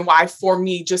reason why for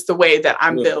me, just the way that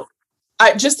I'm built.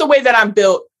 Just the way that I'm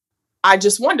built, I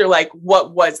just wonder, like,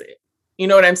 what was it? You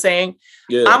know what I'm saying?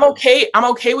 Yeah. I'm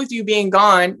okay with you being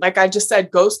gone. Like I just said,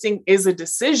 ghosting is a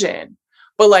decision.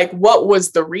 But like, what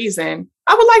was the reason?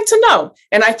 I would like to know.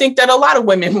 And I think that a lot of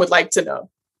women would like to know.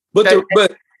 But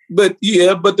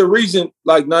the reason,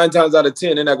 like 9 times out of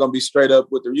 10, they're not gonna be straight up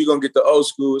with her. You're gonna get the old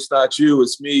school. It's not you,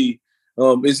 it's me.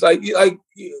 It's like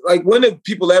when have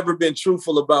people ever been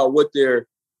truthful about what they're,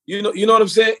 you know what I'm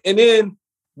saying? And then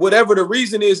whatever the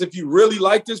reason is, if you really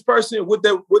like this person, would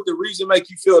the reason make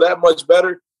you feel that much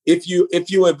better if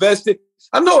you invested?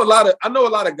 I know a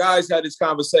lot of guys had this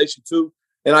conversation too,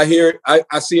 and I hear it,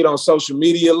 I see it on social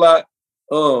media a lot.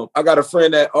 I got a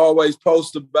friend that always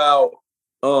posts about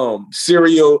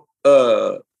serial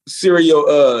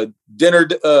dinner,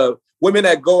 women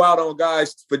that go out on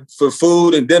guys for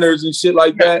food and dinners and shit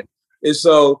like that. And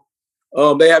so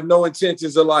they have no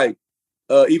intentions of like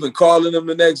even calling them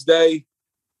the next day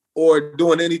or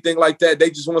doing anything like that. They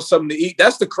just want something to eat.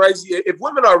 That's the crazy. If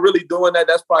women are really doing that,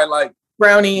 that's probably like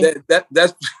Brownie.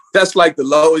 That's like the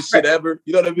lowest shit ever.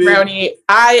 You know what I mean? Brownie,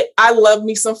 I love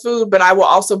me some food, but I will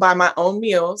also buy my own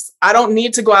meals. I don't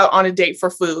need to go out on a date for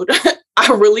food. I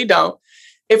really don't.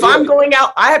 If I'm going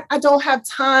out, I don't have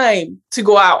time to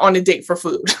go out on a date for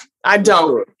food. I don't.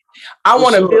 Sure. I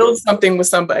want to build something with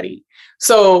somebody.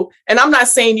 So, and I'm not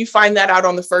saying you find that out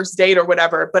on the first date or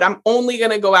whatever, but I'm only going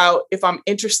to go out if I'm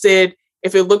interested,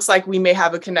 if it looks like we may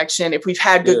have a connection, if we've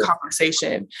had good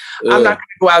conversation. I'm not going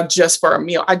to go out just for a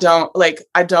meal. I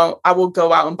will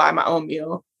go out and buy my own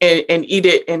meal and eat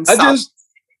it in silence.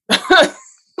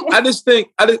 I just think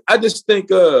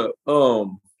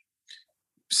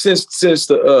since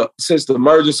the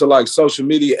emergence of like social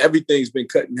media, everything's been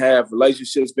cut in half.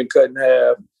 Relationships been cut in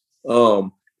half.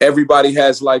 Everybody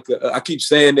has like I keep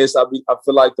saying this. I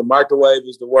feel like the microwave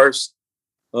is the worst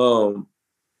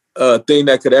thing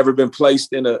that could ever been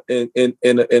placed in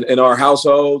our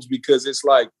households, because it's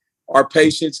like our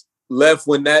patience left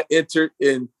when that entered,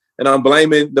 and I'm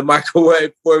blaming the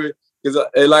microwave for it, because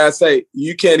like I say,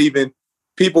 you can't even.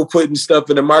 People putting stuff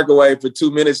in the microwave for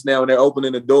 2 minutes now, and they're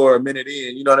opening the door a minute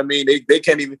in. You know what I mean? They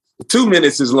can't even. 2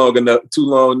 minutes is too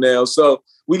long now. So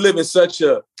we live in such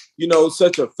a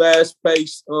fast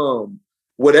pace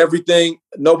with everything.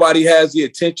 Nobody has the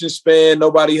attention span.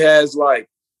 Nobody has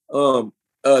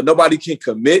nobody can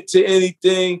commit to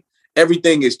anything.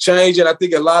 Everything is changing. I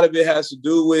think a lot of it has to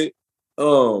do with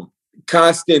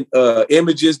constant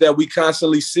images that we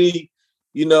constantly see,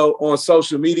 on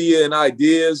social media, and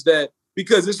ideas that.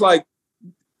 Because it's like,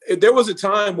 there was a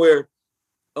time where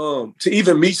to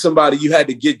even meet somebody, you had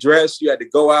to get dressed, you had to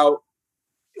go out,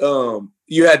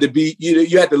 you had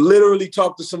to literally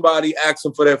talk to somebody, ask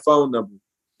them for their phone number.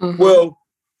 Mm-hmm. Well,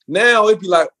 now it'd be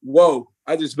like, whoa,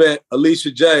 I just met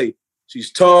Alicia J.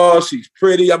 She's tall, she's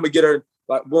pretty. I'm gonna get her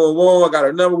like boom, boom. I got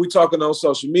her number. We talking on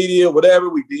social media, whatever.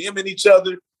 We DMing each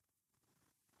other.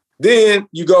 Then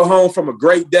you go home from a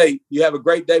great date. You have a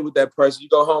great date with that person. You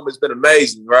go home, it's been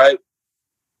amazing, right?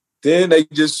 Then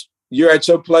you're at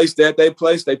your place, they're at their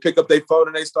place, they pick up their phone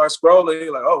and they start scrolling.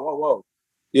 You're like, oh, whoa.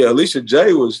 Yeah, Alicia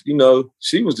J was,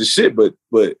 she was the shit, but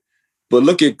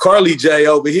look at Carly J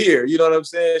over here. You know what I'm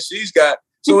saying? She's got,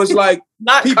 so it's like.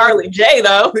 Not Carly J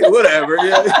though. Whatever,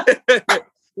 yeah.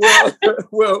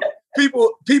 well,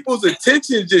 people's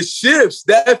attention just shifts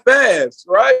that fast,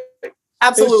 right?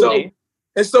 Absolutely.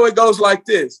 And so it goes like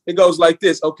this.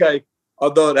 Okay,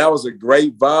 although that was a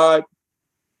great vibe,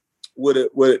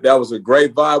 that was a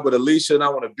great vibe with Alicia, and I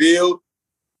want to build.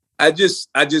 I just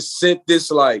sent this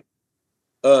like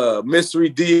mystery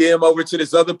DM over to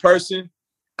this other person.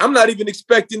 I'm not even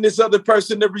expecting this other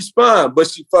person to respond,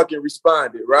 but she fucking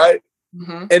responded, right?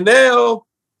 Mm-hmm. And now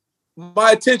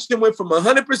my attention went from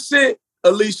 100%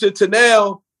 Alicia to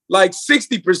now like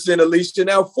 60% Alicia,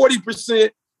 now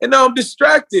 40%, and now I'm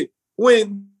distracted.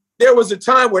 When there was a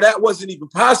time where that wasn't even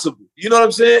possible. You know what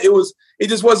I'm saying? It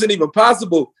just wasn't even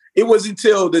possible. It was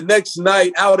until the next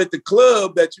night out at the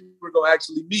club that you were going to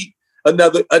actually meet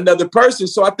another person.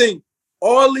 So I think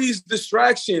all these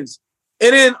distractions,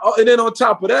 and then on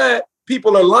top of that,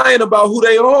 people are lying about who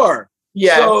they are.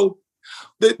 Yeah. So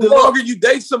the longer you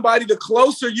date somebody, the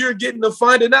closer you're getting to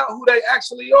finding out who they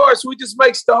actually are. So it just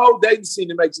makes the whole dating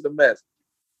scene, it makes it a mess.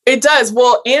 It does.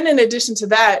 Well, and in addition to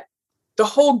that, the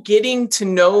whole getting to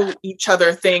know each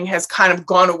other thing has kind of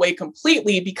gone away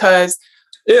completely because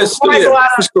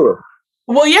for sure.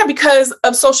 Well, yeah, because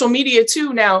of social media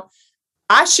too. Now,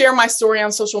 I share my story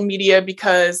on social media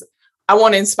because I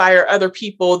want to inspire other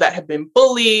people that have been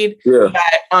bullied,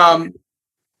 that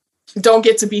don't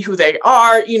get to be who they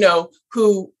are, you know,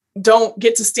 who don't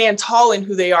get to stand tall in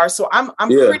who they are. So I'm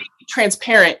pretty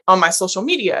transparent on my social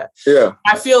media. Yeah.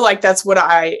 I feel like that's what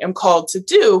I am called to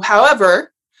do.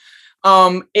 However,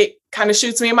 it kind of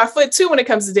shoots me in my foot too when it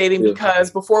comes to dating,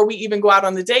 because before we even go out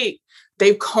on the date,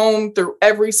 they've combed through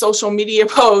every social media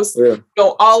post,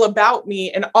 know all about me,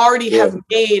 and already have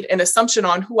made an assumption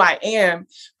on who I am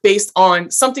based on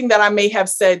something that I may have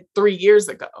said 3 years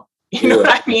ago. You know what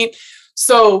I mean?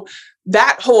 So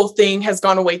that whole thing has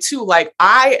gone away too. Like,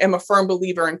 I am a firm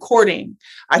believer in courting.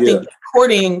 I think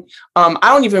courting, I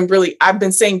don't even really, I've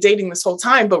been saying dating this whole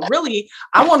time, but really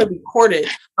I want to be courted.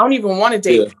 I don't even want to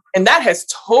date. Yeah. And that has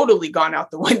totally gone out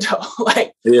the window.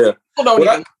 Like, people don't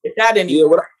even get that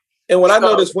anymore. What I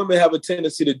notice women have a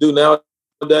tendency to do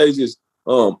nowadays is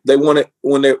they want to,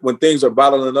 when things are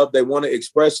bottling up, they want to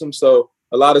express them. So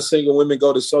a lot of single women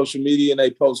go to social media and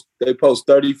they post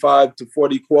 35 to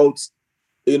 40 quotes,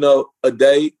 you know, a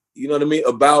day, you know what I mean,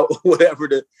 about whatever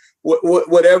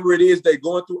it is they're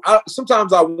going through.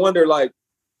 Sometimes I wonder, like,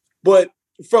 but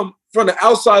from the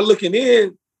outside looking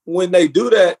in, when they do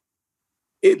that,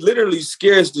 it literally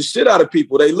scares the shit out of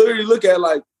people. They literally look at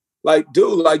like,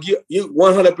 dude, like you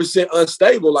 100%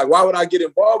 unstable. Like, why would I get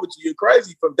involved with you? You're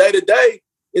crazy. From day to day,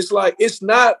 it's like, it's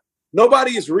not,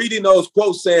 nobody is reading those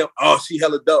quotes saying, oh, she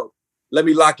hella dope. Let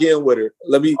me lock in with her.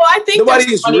 I think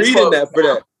nobody is reading that for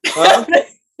that. Huh?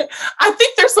 I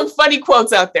think there's some funny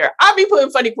quotes out there. I'll be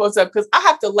putting funny quotes up because I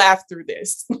have to laugh through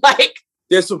this. Like,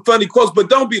 there's some funny quotes, but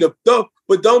don't be the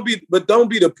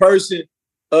person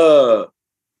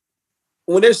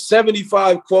when there's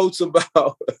 75 quotes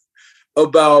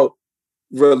about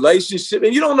relationship,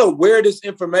 and you don't know where this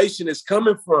information is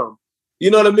coming from.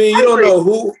 You know what I mean? You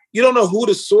don't know who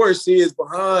the source is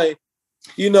behind,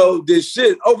 you know, this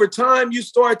shit. Over time, you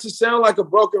start to sound like a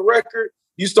broken record.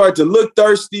 You start to look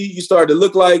thirsty. You start to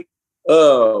look like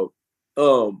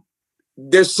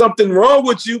there's something wrong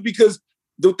with you, because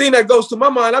the thing that goes to my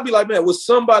mind, I'd be like, man, will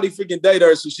somebody freaking date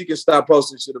her so she can stop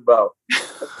posting shit about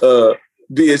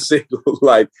being single?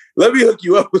 Like, let me hook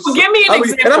you up with give me an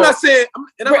example. And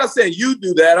I'm not saying you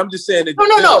do that. I'm just saying that.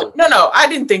 No. I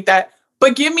didn't think that.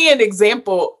 But give me an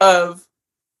example of,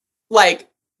 like,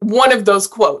 one of those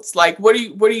quotes. Like, what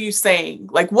are you saying?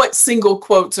 Like, what single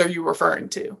quotes are you referring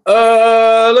to?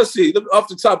 Let's see. Off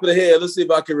the top of the head, let's see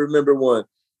if I can remember one.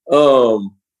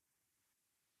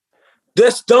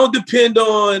 Just don't depend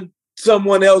on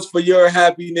someone else for your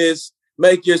happiness.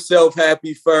 Make yourself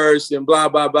happy first, and blah,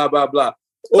 blah, blah, blah, blah.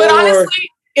 But honestly,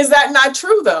 is that not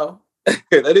true, though?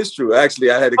 That is true.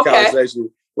 Actually, I had a conversation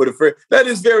with a friend. That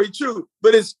is very true.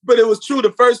 But it was true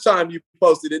the first time you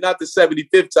posted it, not the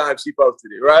 75th time she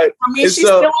posted it, right? I mean, she's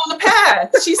still on the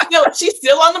path. She's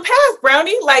still on the path,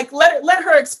 Brownie. Like, let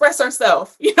her express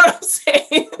herself. You know what I'm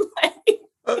saying?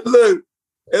 Look.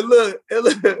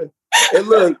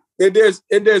 And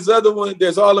there's other one.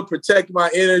 There's all to protect my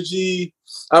energy.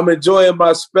 I'm enjoying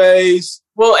my space.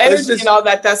 Well, energy and all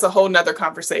that, that's a whole nother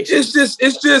conversation.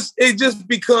 It just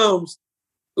becomes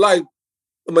like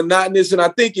monotonous. And I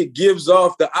think it gives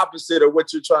off the opposite of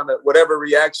what you're trying to, whatever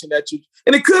reaction that you,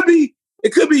 and it could be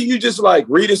you just like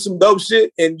reading some dope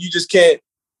shit and you just can't,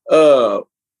 I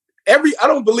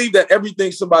don't believe that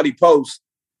everything somebody posts,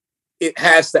 it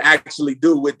has to actually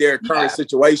do with their current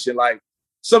situation. Like,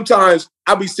 sometimes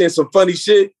I'll be saying some funny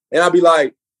shit and I'll be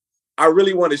like, I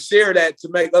really want to share that to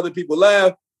make other people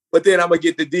laugh. But then I'm going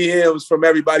to get the DMs from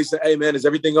everybody saying, hey, man, is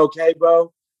everything okay,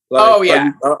 bro? Like,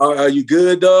 Are you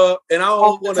good, dog? And I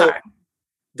don't want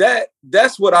to,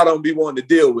 that's what I don't be wanting to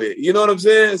deal with. You know what I'm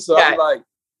saying? So I'm like,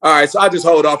 all right, so I'll just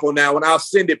hold off on that one. I'll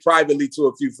send it privately to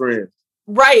a few friends.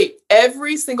 Right.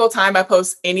 Every single time I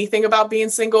post anything about being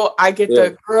single, I get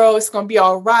the girl, it's going to be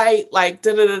all right. Like,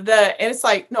 da-da-da-da. And it's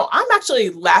like, no, I'm actually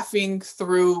laughing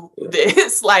through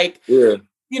this. Like, you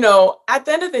know, at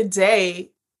the end of the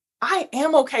day, I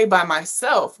am okay by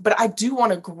myself, but I do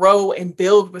want to grow and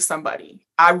build with somebody.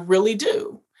 I really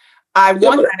do. I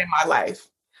want that in my life.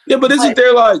 Yeah, but isn't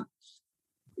there, like,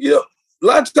 you know, a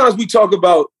lot of times we talk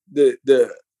about the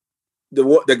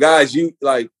guys you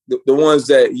like, the ones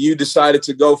that you decided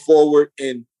to go forward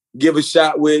and give a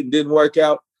shot with and didn't work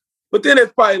out. But then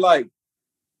there's probably like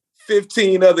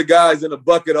 15 other guys in a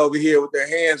bucket over here with their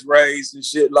hands raised and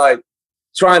shit, like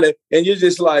trying to, and you're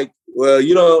just like, well,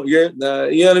 you know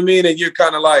what I mean? And you're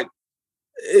kind of like,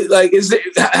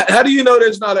 how do you know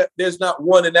there's not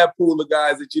one in that pool of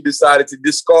guys that you decided to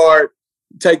discard,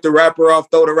 take the wrapper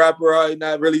off, throw the wrapper out, and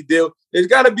not really deal? There's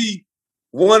got to be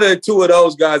one or two of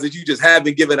those guys that you just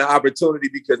haven't given an opportunity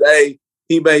because, A,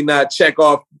 he may not check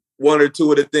off one or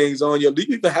two of the things on your. Do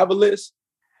you even have a list?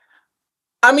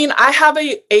 I mean, I have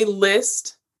a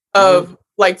list, of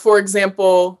like, for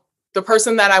example, the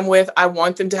person that I'm with, I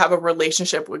want them to have a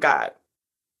relationship with God.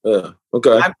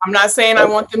 Okay. I'm not saying I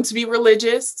want them to be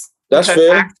religious. That's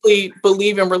fair. I actually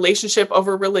believe in relationship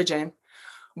over religion,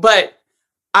 but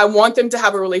I want them to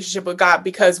have a relationship with God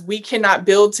because we cannot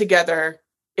build together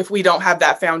if we don't have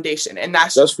that foundation. And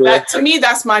that's fair. That, to me,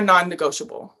 that's my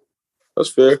non-negotiable. That's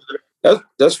fair.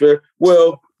 That's fair.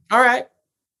 Well, all right.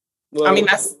 Well, I mean,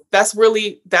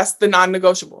 that's the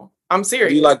non-negotiable. I'm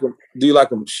serious. Do you like them? Do you like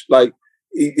them? Like,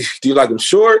 do you like them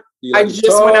short? I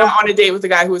just went out on a date with a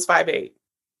guy who was 5'8".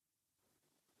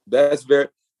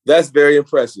 That's very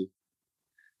impressive.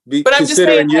 But I'm just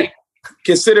saying,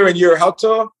 considering you're how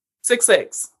tall?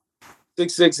 6'6".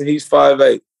 6'6", and he's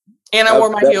 5'8". And I wore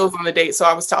my heels on the date, so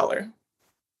I was taller.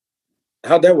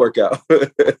 How'd that work out?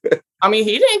 I mean,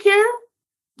 he didn't care.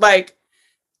 Like,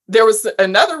 there was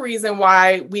another reason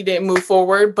why we didn't move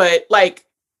forward, but like,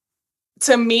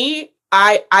 to me,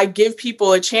 I give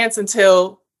people a chance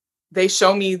until they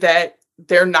show me that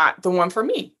they're not the one for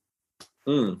me.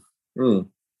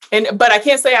 But I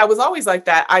can't say I was always like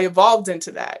that. I evolved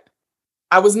into that.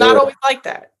 I was not always like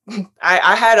that.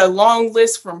 I had a long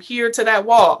list from here to that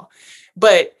wall,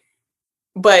 but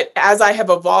as I have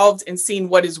evolved and seen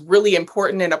what is really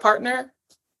important in a partner,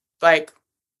 like,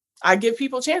 I give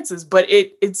people chances, but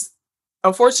it's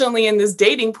unfortunately in this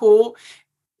dating pool,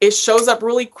 it shows up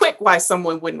really quick why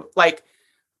someone wouldn't. Like,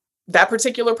 that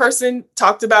particular person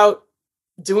talked about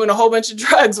doing a whole bunch of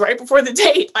drugs right before the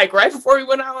date, like right before we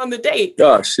went out on the date.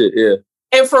 Oh shit, yeah.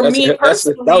 And for me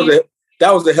personally,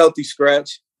 that was a healthy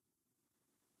scratch.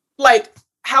 Like,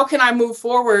 how can I move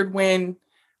forward when,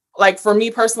 like, for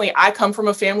me personally, I come from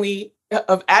a family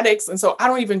of addicts, and so I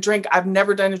don't even drink. I've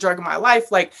never done a drug in my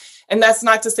life. Like, and that's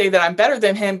not to say that I'm better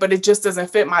than him, but it just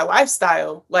doesn't fit my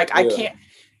lifestyle. Like, I can't,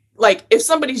 like, if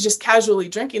somebody's just casually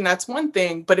drinking, that's one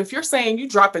thing. But if you're saying you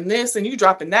dropping this and you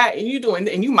dropping that and you doing,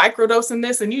 and you microdosing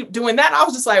this and you doing that, I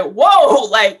was just like, whoa,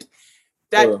 like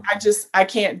that. I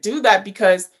can't do that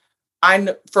because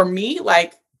for me,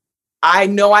 like, I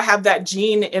know I have that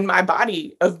gene in my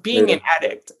body of being an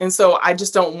addict. And so I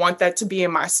just don't want that to be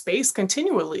in my space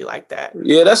continually like that.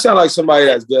 Yeah, that sounds like somebody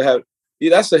that's good.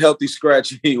 That's a healthy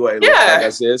scratch anyway. Yeah. Like I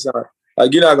said, it's not,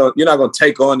 like you're not gonna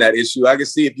take on that issue. I can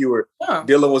see if you were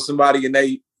dealing with somebody and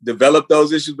they developed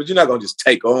those issues, but you're not gonna just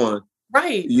take on.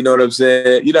 Right. You know what I'm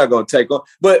saying? You're not gonna take on.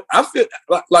 But I feel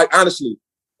like honestly,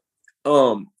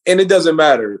 and it doesn't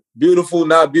matter. Beautiful,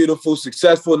 not beautiful,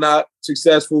 successful, not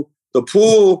successful. The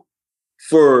pool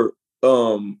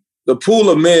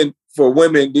of men for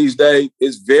women these days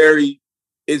is very,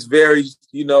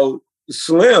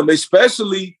 slim,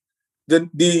 especially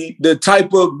the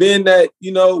type of men that,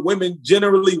 women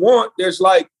generally want. There's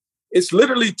like, it's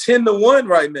literally 10 to 1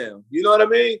 right now. You know what I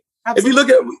mean?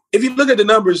 Absolutely. If you look at the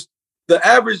numbers, the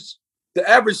average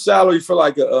salary for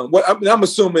like I'm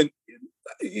assuming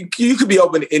you could be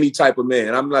open to any type of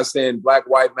man. I'm not saying black,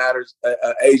 white matters,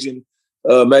 Asian,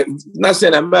 not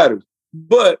saying that matters.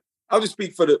 But I'll just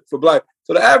speak for black.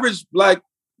 So the average black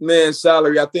man's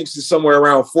salary, I think, is somewhere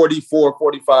around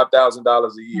 $45,000 a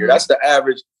year. That's the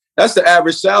average. That's the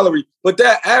average salary. But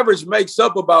that average makes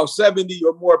up about 70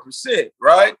 or more percent,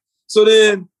 right? So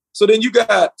now you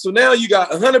got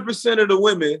 100% of the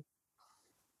women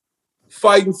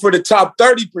fighting for the top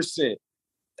 30%,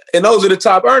 and those are the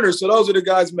top earners. So those are the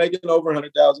guys making over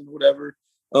 100,000, whatever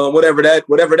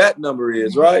that number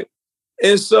is, right?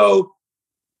 And so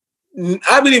I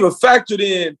haven't even factored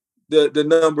in the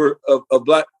number of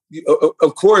black,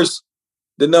 of course,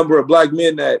 the number of black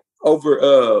men that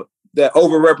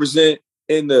overrepresent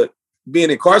in the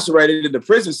being incarcerated in the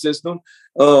prison system.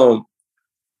 Then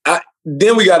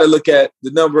we got to look at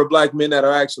the number of black men that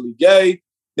are actually gay.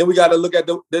 Then we got to look at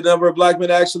the number of black men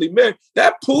actually married.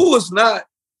 That pool is not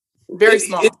very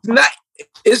small.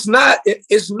 It's not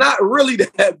really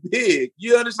that big.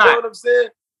 You understand what I'm saying?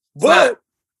 But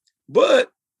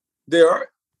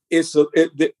there's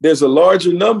a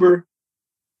larger number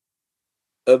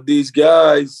of these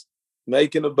guys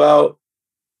making about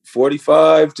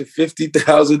 $45,000 to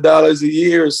 $50,000 a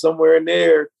year, or somewhere in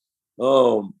there.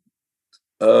 You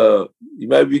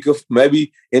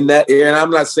maybe in that area, and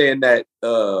I'm not saying that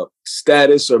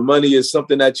status or money is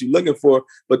something that you're looking for,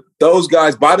 but those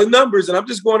guys, by the numbers, and I'm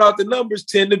just going out the numbers,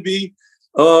 tend to be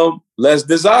less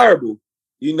desirable.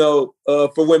 For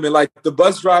women, like the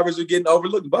bus drivers are getting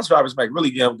overlooked. The bus drivers make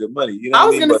really damn good money. I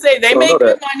was going to say they make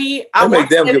good money. I want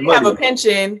them to have a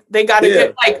pension. They got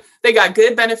they got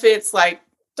good benefits. Like,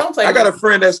 don't play. I got a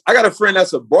friend that's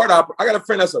a BART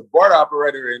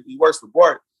operator, and he works for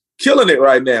BART, killing it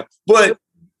right now. But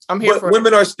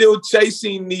women are still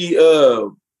chasing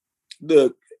the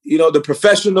the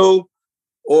professional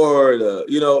or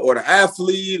the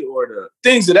athlete or the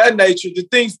things of that nature, the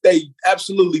things they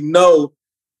absolutely know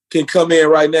can come in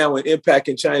right now and impact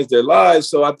and change their lives.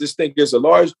 So I just think there's a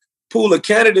large pool of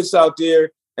candidates out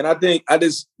there. And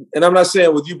and I'm not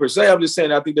saying with you per se, I'm just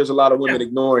saying I think there's a lot of women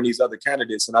ignoring these other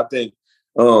candidates. And I think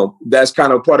that's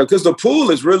kind of part of, because the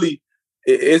pool is really,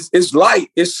 it's light,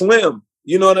 it's slim.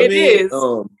 You know what I mean? It is.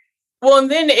 Well, and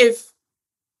then if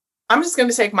I'm just going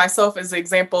to take myself as an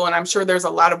example, and I'm sure there's a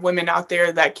lot of women out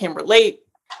there that can relate.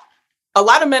 A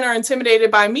lot of men are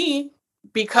intimidated by me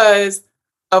because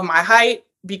of my height,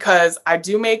 because I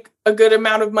do make a good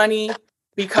amount of money,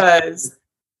 because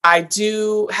I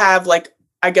do have like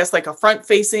a front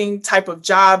facing type of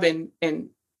job and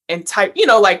type,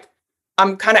 like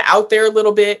I'm kind of out there a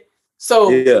little bit.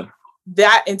 So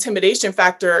that intimidation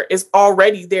factor is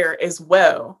already there as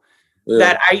well.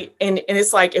 Yeah. And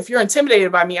it's like, if you're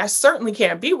intimidated by me, I certainly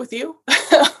can't be with you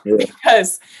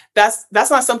because that's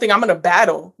not something I'm going to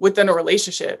battle within a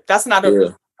relationship. That's not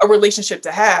a relationship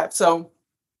to have. So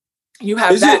you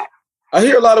have that. I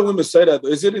hear a lot of women say that.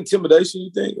 Is it intimidation, you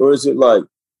think? Or is it like,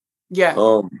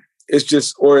 it's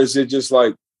just, or is it just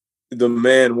like the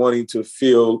man wanting to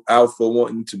feel alpha,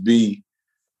 wanting to be,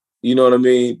 you know what I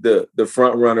mean? The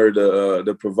front runner,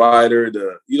 the provider,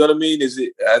 you know what I mean? I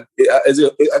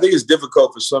think it's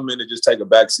difficult for some men to just take a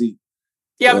back seat.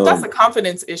 Yeah, but that's a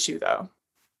confidence issue though.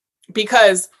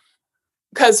 Because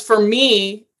for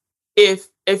me, if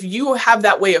you have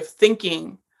that way of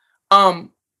thinking,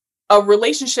 a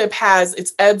relationship has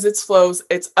its ebbs, its flows,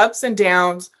 its ups and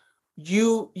downs.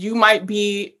 You might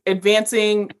be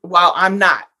advancing while I'm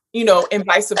not, and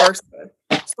vice versa.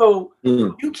 So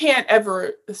you can't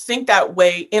ever think that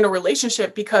way in a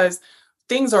relationship because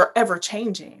things are ever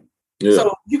changing. Yeah.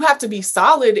 So you have to be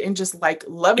solid in just like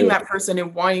loving that person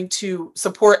and wanting to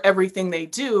support everything they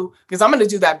do, because I'm going to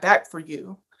do that back for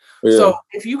you. Yeah. So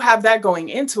if you have that going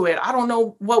into it, I don't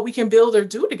know what we can build or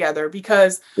do together,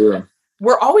 because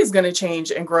we're always going to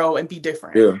change and grow and be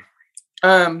different. Yeah.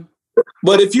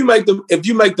 But if you make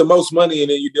the most money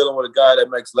and then you're dealing with a guy that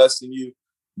makes less than you,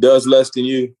 does less than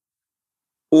you,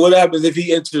 what happens if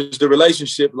he enters the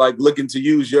relationship like looking to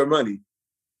use your money?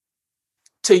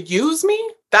 To use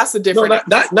me? That's a different.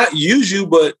 No, not use you,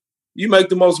 but you make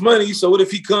the most money. So what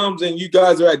if he comes and you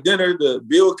guys are at dinner, the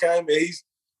bill came and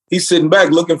he's sitting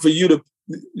back looking for you to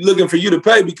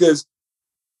pay because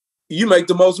you make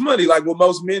the most money, like what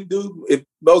most men do. If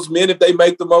they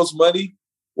make the most money,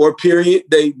 or period,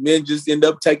 men just end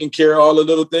up taking care of all the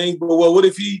little things. But what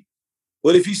if he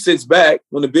sits back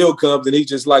when the bill comes and he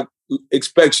just like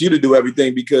expects you to do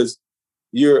everything because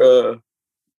you're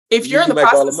if you're in the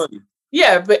process, all the money.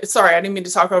 Yeah, but sorry, I didn't mean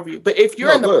to talk over you. But if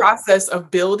you're in the process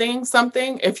of building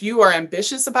something, if you are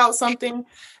ambitious about something,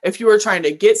 if you are trying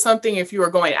to get something, if you are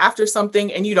going after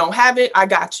something and you don't have it, I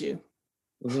got you.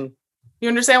 Mm-hmm. You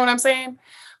understand what I'm saying?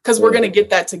 Because we're going to get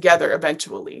that together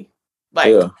eventually.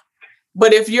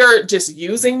 But if you're just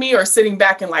using me or sitting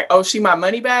back and like, oh, she my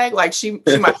money bag, like she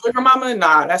my sugar mama,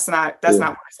 nah, that's not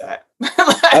where it's at.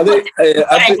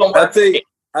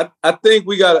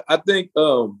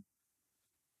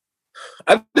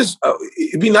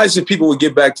 It'd be nice if people would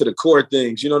get back to the core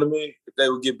things. You know what I mean? If they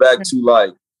would get back to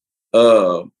like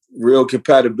real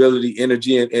compatibility,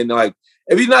 energy, and like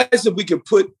it'd be nice if we could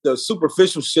put the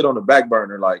superficial shit on the back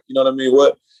burner. Like, you know what I mean?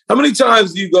 How many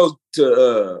times do you go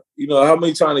to how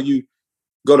many times do you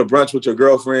go to brunch with your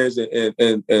girlfriends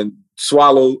and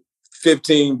swallow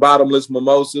 15 bottomless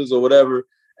mimosas or whatever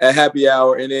at happy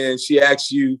hour, and then she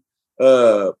asks you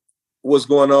what's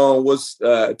going on,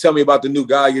 tell me about the new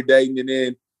guy you're dating, and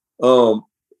then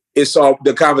it's all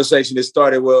the conversation that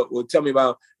started, well, tell me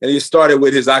about, and it started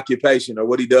with his occupation or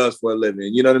what he does for a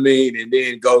living, you know what I mean? And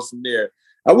then it goes from there.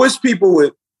 I wish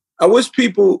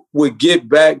people would get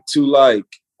back to like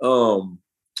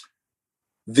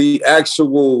the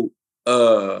actual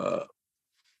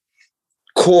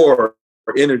core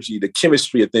energy, the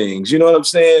chemistry of things. You know what I'm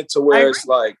saying? To where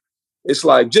it's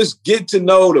like just get to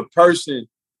know the person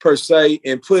per se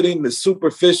and putting the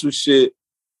superficial shit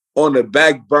on the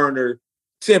back burner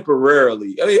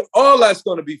temporarily. I mean, all that's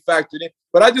going to be factored in.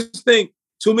 But I just think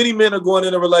too many men are going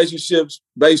into relationships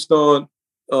based on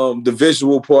the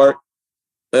visual part,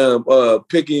 going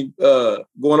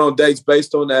on dates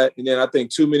based on that. And then I think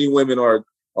too many women are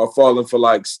falling for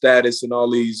like status and all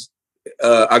these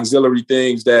auxiliary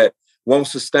things that won't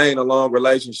sustain a long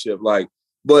relationship.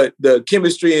 But the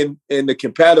chemistry and the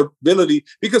compatibility,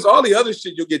 because all the other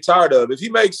shit you'll get tired of. If he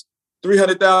makes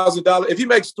 $300,000, if he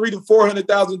makes $300,000 to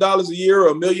 $400,000 a year,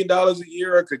 or $1 million a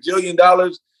year, or a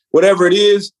 $1,000,000,000, whatever it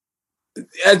is,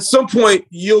 at some point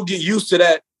you'll get used to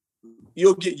that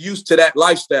you'll get used to that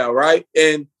lifestyle, right?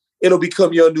 And it'll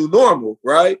become your new normal,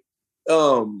 right?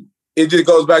 It just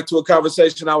goes back to a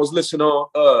conversation I was listening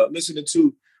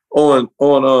to on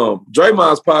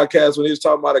Draymond's podcast when he was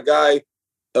talking about a guy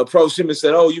approached him and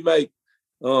said, "Oh,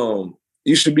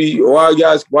 you should be why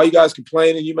you guys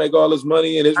complaining? You make all this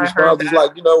money." And his response was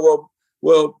like,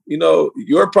 well,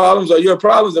 your problems are your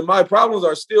problems, and my problems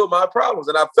are still my problems.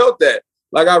 And I felt that,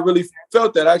 like, I really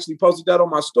felt that. I actually posted that on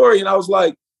my story, and I was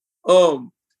like,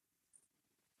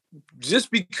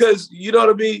 just because, you know what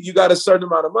I mean, you got a certain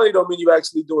amount of money don't mean you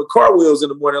actually doing cartwheels in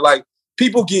the morning. Like,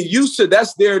 people get used to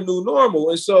that's their new normal.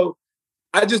 And so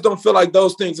I just don't feel like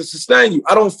those things will sustain you.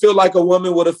 I don't feel like a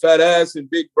woman with a fat ass and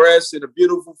big breasts and a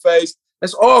beautiful face.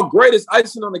 That's all great. It's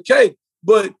icing on the cake.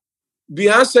 But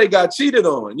Beyonce got cheated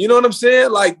on. You know what I'm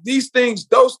saying? Like,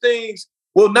 those things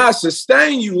will not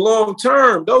sustain you long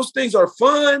term. Those things are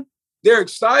fun. They're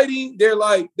exciting. They're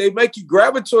like, they make you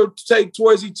gravitate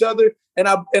towards each other. And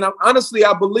I honestly,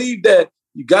 I believe that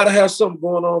you got to have something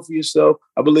going on for yourself.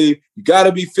 I believe you got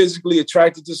to be physically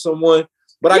attracted to someone.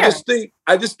 But yeah.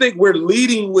 I just think we're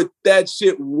leading with that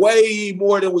shit way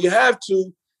more than we have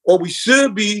to, or we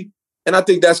should be. And I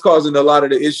think that's causing a lot of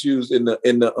the issues in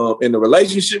the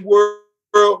relationship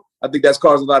world. I think that's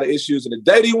causing a lot of issues in the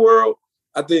dating world.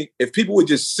 I think if people would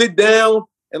just sit down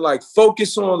and like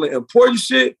focus on the important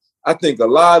shit, I think a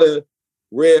lot of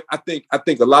red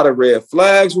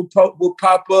flags will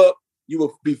pop up. You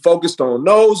will be focused on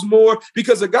those more,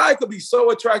 because a guy could be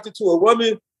so attracted to a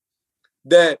woman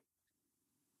that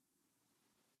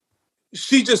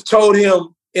she just told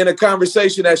him in a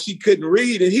conversation that she couldn't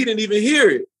read, and he didn't even hear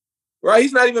it, right?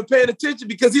 He's not even paying attention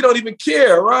because he don't even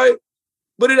care, right?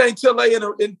 But it ain't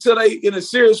until they in a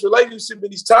serious relationship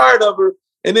and he's tired of her,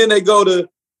 and then they go to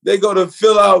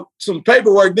fill out some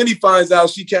paperwork. Then he finds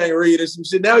out she can't read or some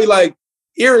shit. Now he like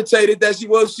irritated that she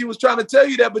was trying to tell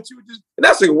you that, but you were just, and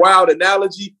that's a wild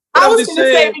analogy. I was going to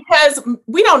say, because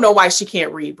we don't know why she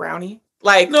can't read, Brownie.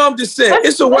 Like, no, I'm just saying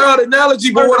it's a wild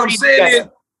analogy. But what I'm saying is,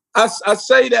 I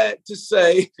say that to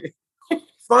say,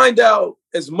 find out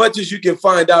as much as you can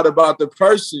find out about the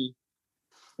person,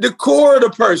 the core of the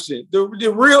person, the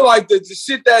real, like the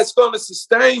shit that's going to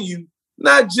sustain you,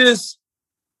 not just,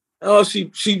 oh, she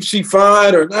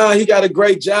fine, or nah, he got a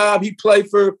great job, he played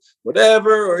for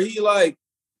whatever, or he like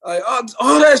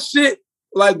all that shit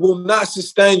like will not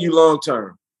sustain you long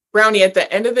term. Brownie, at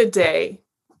the end of the day,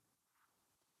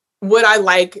 would I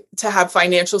like to have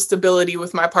financial stability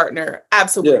with my partner?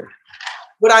 Absolutely. Yeah.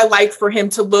 Would I like for him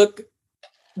to look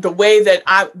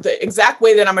the exact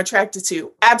way that I'm attracted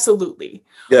to? Absolutely.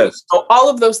 Yes. So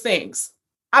all of those things.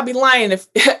 I'd be lying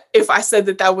if I said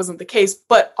that wasn't the case.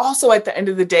 But also at the end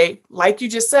of the day, like you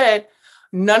just said,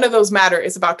 none of those matter.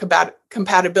 It's about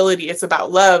compatibility. It's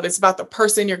about love. It's about the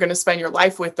person you're going to spend your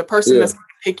life with, the person that's going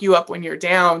to pick you up when you're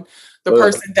down, the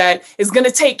person that is going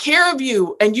to take care of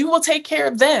you and you will take care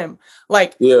of them.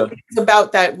 Like, it's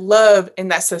about that love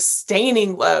and that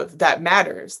sustaining love that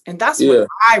matters. And that's what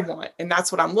I want. And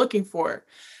that's what I'm looking for.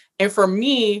 And for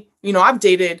me, I've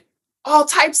dated all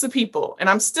types of people, and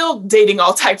I'm still dating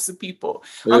all types of people.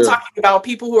 I'm talking about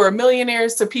people who are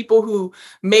millionaires to people who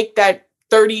make that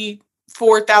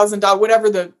 $34,000, whatever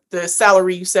the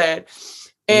salary you said.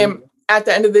 And at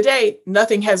the end of the day,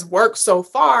 nothing has worked so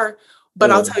far. But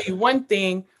I'll tell you one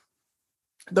thing,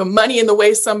 the money and the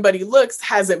way somebody looks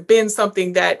hasn't been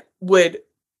something that would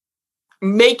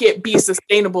make it be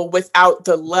sustainable without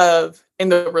the love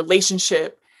and the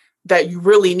relationship that you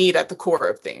really need at the core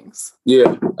of things.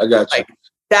 Yeah, I got you. Like,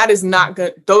 that is not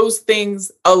good. Those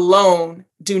things alone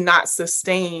do not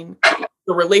sustain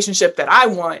the relationship that I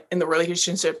want and the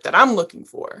relationship that I'm looking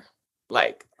for.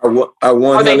 Like, are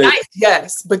they nice?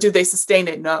 Yes. But do they sustain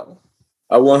it? No.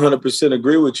 I 100%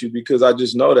 agree with you, because I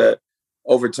just know that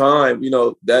over time,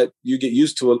 that you get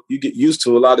used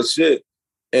to a lot of shit.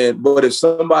 But if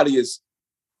somebody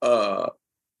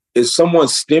if someone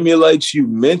stimulates you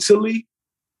mentally,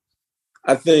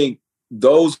 I think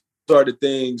those are the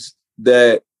things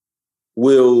that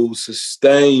will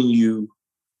sustain you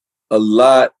a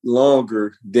lot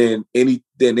longer than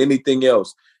anything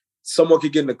else. Someone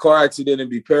could get in a car accident and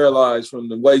be paralyzed from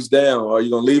the waist down. Are you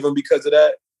gonna leave them because of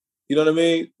that? You know what I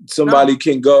mean? Somebody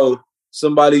can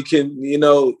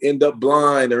end up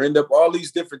blind or end up all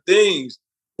these different things.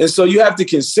 And so you have to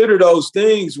consider those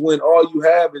things when all you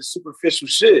have is superficial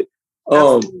shit.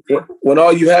 When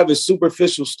all you have is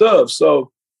superficial stuff.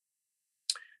 So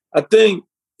I think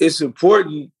it's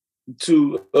important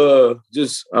to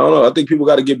I think people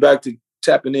got to get back to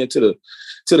tapping into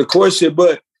the core shit.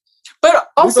 But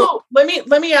also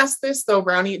let me ask this though,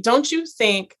 Brownie. Don't you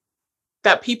think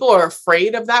that people are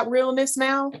afraid of that realness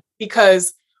now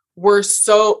because we're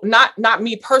so not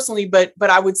me personally, but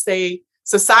I would say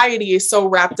society is so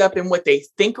wrapped up in what they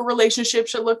think a relationship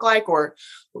should look like, or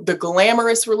the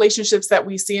glamorous relationships that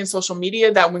we see in social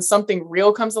media, that when something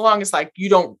real comes along, it's like you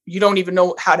don't even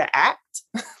know how to act.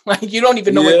 Like you don't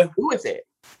even know what to do with it.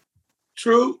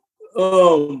 True.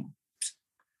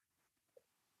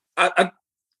 I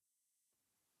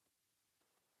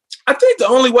think the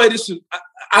only way this is,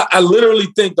 I literally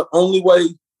think the only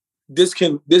way this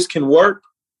can work,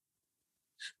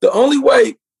 the only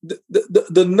way,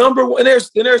 the number one, there's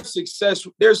success,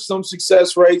 there's some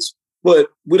success rates, but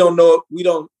we don't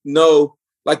know.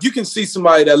 Like you can see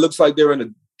somebody that looks like they're in a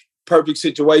perfect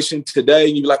situation today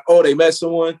and you're like, oh, they met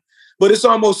someone. But it's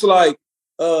almost like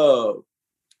the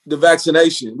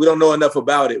vaccination. We don't know enough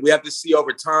about it. We have to see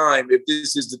over time if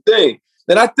this is the thing.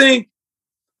 And I think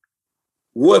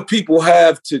what people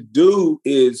have to do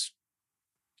is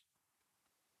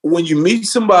when you meet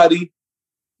somebody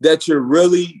that you're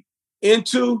really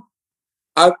into,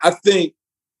 I think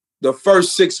the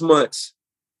first 6 months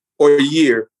or a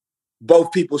year,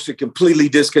 both people should completely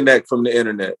disconnect from the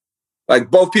internet. Like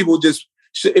both people just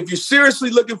should, if you're seriously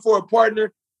looking for a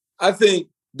partner, I think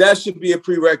that should be a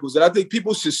prerequisite. I think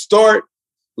people should start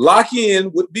locking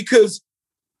in because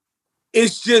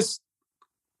it's just,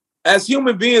 as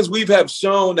human beings, we have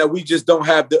shown that we just don't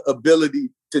have the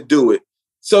ability to do it.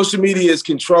 Social media is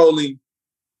controlling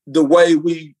the way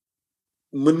we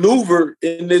maneuver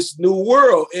in this new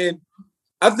world. And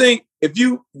I think if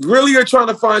you really are trying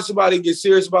to find somebody and get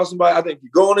serious about somebody, I think you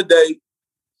go on a date.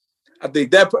 I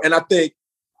think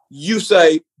you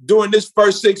say during this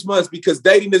first 6 months, because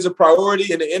dating is a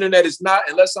priority and the internet is not,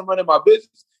 unless I'm running my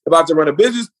business. If I have to run a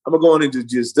business, I'm going to go in and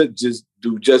just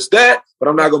do just that. But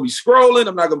I'm not going to be scrolling.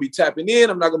 I'm not going to be tapping in.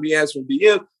 I'm not going to be answering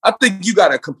DMs. I think you got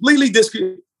to completely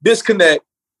disconnect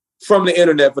from the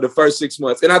internet for the first 6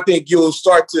 months. And I think you'll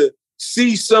start to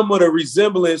see some of the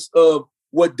resemblance of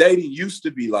what dating used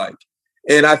to be like.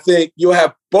 And I think you'll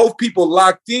have both people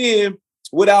locked in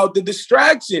without the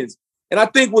distractions. And I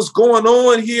think what's going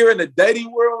on here in the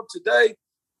dating world today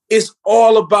is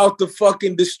all about the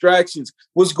fucking distractions.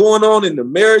 What's going on in the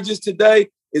marriages today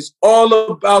is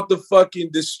all about the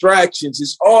fucking distractions.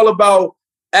 It's all about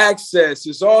access.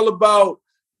 It's all about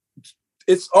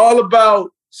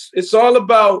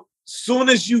soon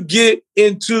as you get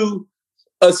into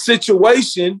a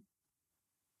situation,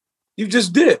 you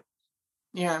just dip.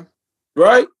 Yeah.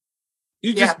 Right?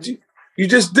 You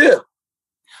just dip.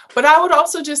 But I would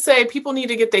also just say people need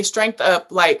to get their strength up.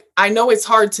 Like, I know it's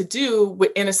hard to do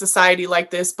in a society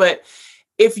like this, but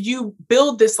if you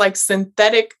build this like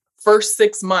synthetic first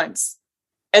 6 months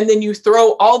and then you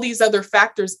throw all these other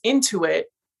factors into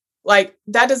it, like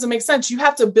that doesn't make sense. You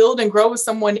have to build and grow with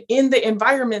someone in the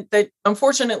environment that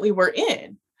unfortunately we're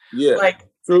in. Yeah. Like,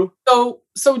 true.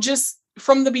 So just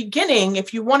from the beginning,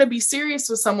 if you want to be serious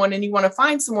with someone and you want to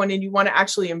find someone and you want to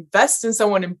actually invest in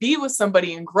someone and be with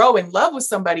somebody and grow in love with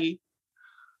somebody,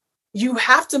 you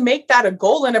have to make that a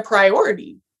goal and a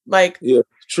priority. Like, yeah,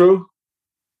 true.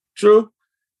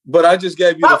 But I just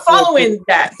gave you not following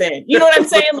that then. You know what I'm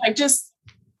saying? Like, just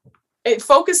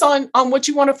focus on what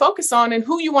you want to focus on and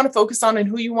who you want to focus on and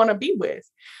who you want to be with.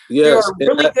 Yes. There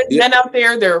are really good men out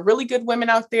there. There are really good women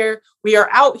out there. We are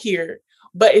out here.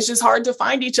 But it's just hard to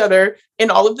find each other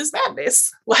in all of this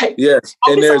madness. Like, yes,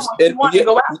 and there's you want to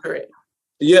go after it.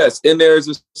 Yes, and there's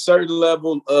a certain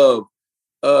level of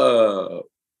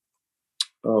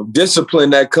discipline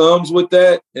that comes with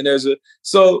that, and there's like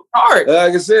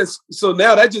I said, so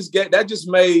now that just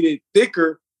made it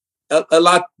thicker. A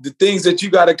lot the things that you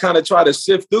got to kind of try to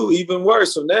sift through even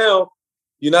worse. So now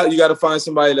you got to find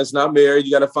somebody that's not married.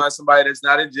 You got to find somebody that's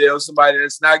not in jail. Somebody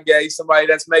that's not gay. Somebody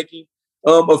that's making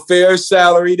a fair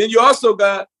salary. Then he also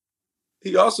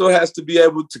has to be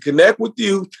able to connect with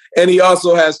you, and he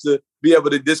also has to be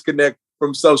able to disconnect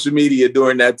from social media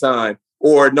during that time,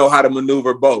 or know how to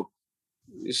maneuver both.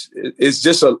 I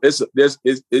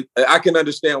can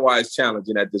understand why it's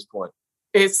challenging at this point.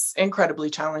 It's incredibly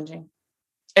challenging,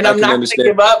 and I'm not going to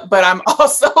give up, but I'm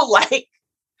also like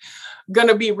going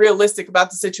to be realistic about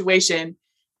the situation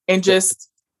and just.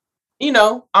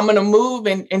 I'm going to move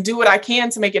and do what I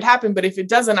can to make it happen. But if it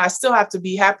doesn't, I still have to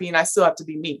be happy and I still have to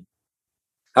be me.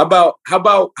 How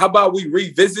about we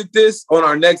revisit this on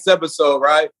our next episode,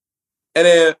 right? And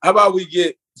then how about we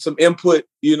get some input,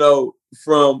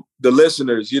 from the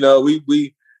listeners?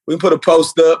 We put a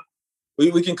post up.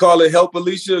 We can call it Help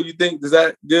Alicia. You think, is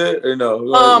that good or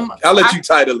no? I'll let you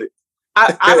title it.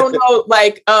 I don't know.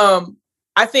 Like,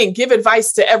 I think give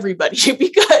advice to everybody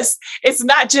because it's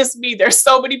not just me. There's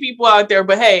so many people out there,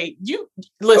 but hey, you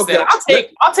listen, okay.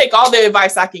 I'll take all the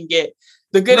advice I can get.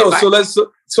 The good advice.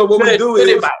 So what we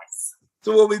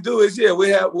do is we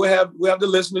have the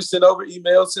listeners send over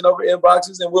emails, send over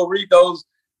inboxes, and we'll read those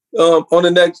on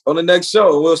the next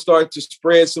show. And we'll start to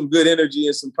spread some good energy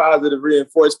and some positive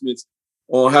reinforcements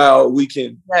on how we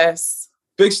can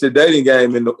fix the dating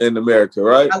game in America,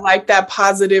 right? I like that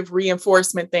positive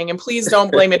reinforcement thing. And please don't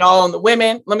blame it all on the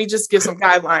women. Let me just give some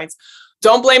guidelines.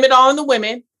 Don't blame it all on the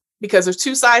women because there's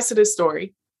two sides to this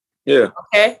story. Yeah.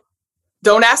 Okay.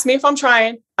 Don't ask me if I'm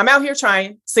trying. I'm out here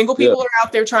trying. Single people are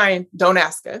out there trying. Don't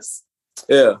ask us.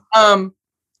 Yeah.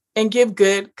 And give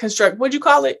good what'd you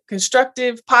call it?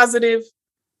 Constructive, positive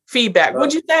feedback.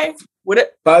 What'd you say?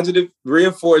 Positive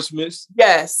reinforcements.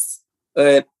 Yes.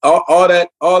 And all that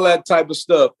type of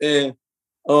stuff. And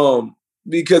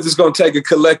because it's going to take a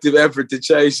collective effort to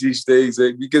change these things,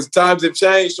 because times have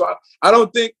changed. So I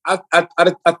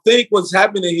think what's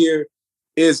happening here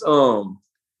is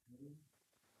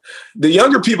the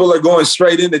younger people are going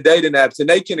straight into dating apps, and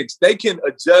they can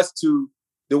adjust to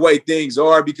the way things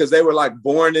are because they were like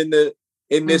born in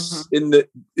this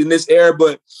era.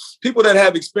 But people that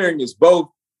have experienced both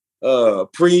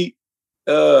pre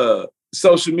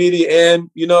social media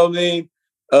and, you know what I mean,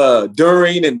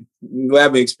 during, and we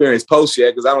haven't experienced post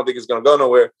yet because I don't think it's going to go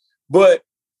nowhere. But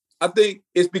I think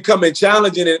it's becoming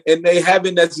challenging, and they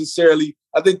haven't necessarily.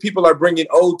 I think people are bringing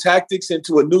old tactics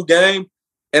into a new game,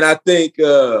 and I think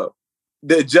the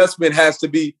adjustment has to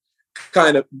be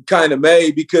kind of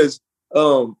made because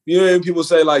you know, people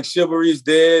say like chivalry is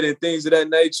dead and things of that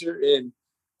nature, and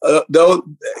though.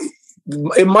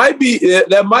 It might be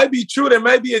that might be true. There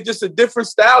may be just a different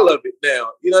style of it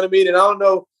now. You know what I mean? And I don't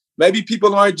know. Maybe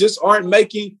people aren't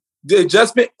making the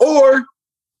adjustment, or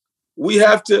we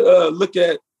have to look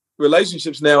at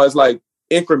relationships now as like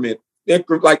incremental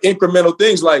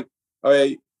things. Like, all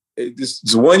right, this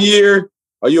is 1 year.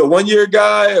 Are you a 1 year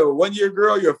guy or 1 year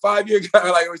girl? You're a 5 year guy.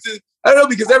 Like, I don't know,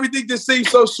 because everything just seems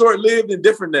so short lived and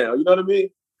different now. You know what I mean?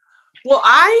 Well,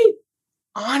 I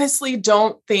honestly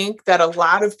don't think that a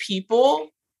lot of people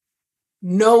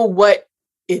know what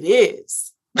it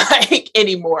is like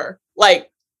anymore.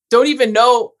 Like, don't even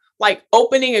know, like,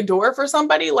 opening a door for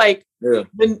somebody, like,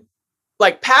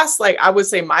 like past, like, I would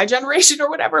say my generation or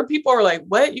whatever, people are like,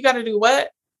 what? You got to do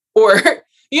what? Or,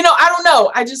 you know, I don't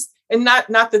know. I just, and not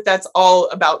that that's all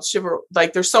about chivalry.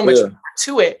 Like, there's so much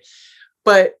to it,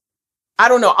 but I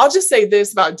don't know. I'll just say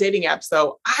this about dating apps,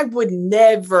 though. I would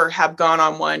never have gone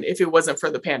on one if it wasn't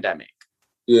for the pandemic.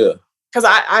 Yeah. Because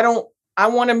I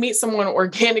want to meet someone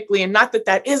organically, and not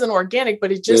that isn't organic,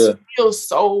 but it just feels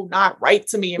so not right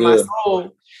to me in my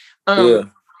soul.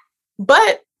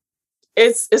 But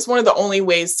it's one of the only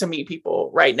ways to meet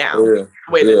people right now. Yeah.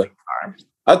 The way that they are.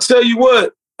 I tell you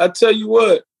what.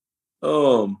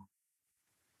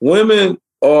 Women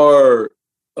are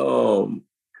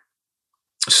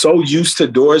so used to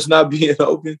doors not being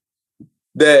open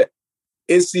that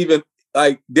it's even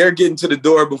like they're getting to the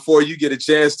door before you get a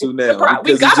chance to now.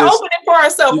 We gotta open it for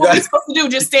ourselves. What are we supposed to do?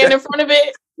 Just stand in front of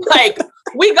it? Like,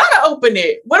 we gotta open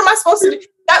it. What am I supposed to do?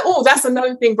 That's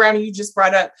another thing, Brownie, you just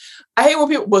brought up. I hate when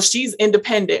people, well, she's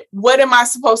independent. What am I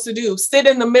supposed to do? Sit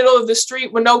in the middle of the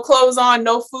street with no clothes on,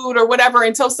 no food or whatever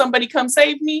until somebody comes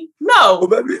save me? No.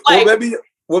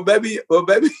 Well,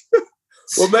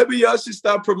 maybe y'all should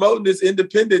stop promoting this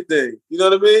independent thing. You know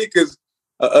what I mean? Because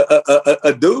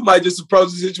a dude might just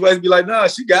approach the situation and be like, "Nah,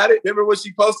 she got it. Remember what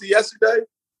she posted yesterday?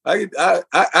 I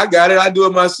got it. I do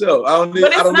it myself.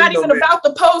 But it's not even about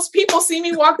the post. People see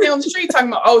me walk down the street talking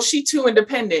about, oh, she too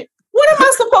independent. What am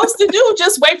I supposed to do?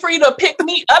 Just wait for you to pick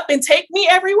me up and take me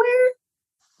everywhere?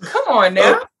 Come on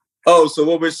now. So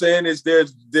what we're saying is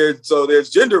there's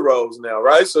gender roles now,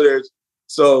 right?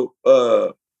 So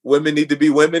women need to be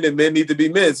women and men need to be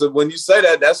men. So when you say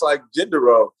that, that's like gender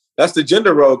role. That's the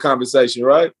gender role conversation,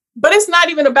 right? But it's not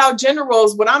even about gender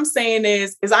roles. What I'm saying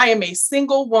is I am a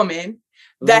single woman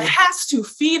that has to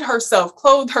feed herself,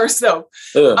 clothe herself,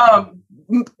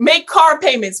 make car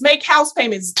payments, make house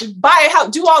payments, buy a house,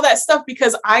 do all that stuff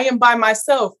because I am by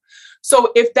myself.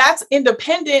 So if that's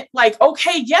independent, like,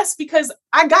 okay, yes, because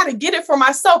I got to get it for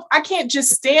myself. I can't just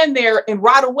stand there and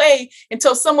rot away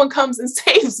until someone comes and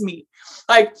saves me.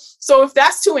 Like, so if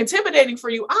that's too intimidating for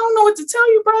you, I don't know what to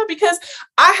tell you, bro, because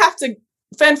I have to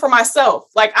fend for myself.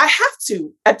 Like, I have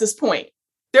to at this point.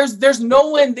 There's no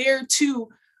one there to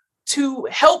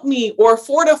help me or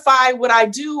fortify what I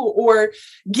do or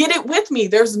get it with me.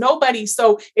 There's nobody.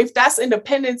 So if that's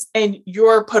independence and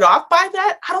you're put off by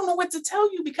that, I don't know what to tell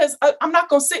you because I'm not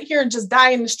going to sit here and just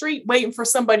die in the street waiting for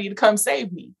somebody to come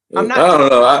save me. I'm not. I don't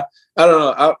know. I don't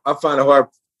know. I find it hard.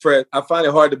 I find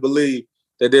it hard to believe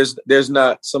that there's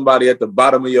not somebody at the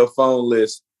bottom of your phone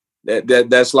list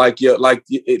that's like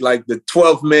the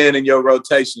 12th man in your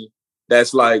rotation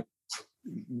that's like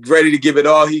ready to give it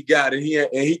all he got, and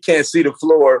he can't see the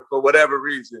floor for whatever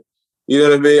reason. You know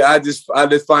what I mean? I just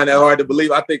find that hard to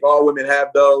believe. I think all women have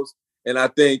those, and I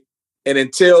think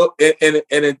until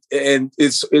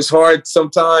it's hard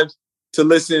sometimes to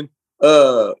listen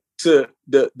to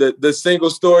the single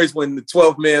stories when the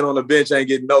 12th man on the bench ain't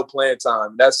getting no playing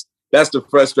time. That's the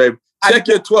frustrating. Check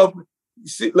your 12.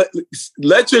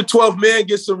 Let your 12th man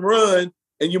get some run,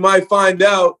 and you might find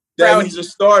out that he's a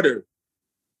starter.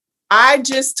 I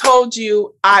just told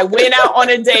you I went out on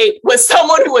a date with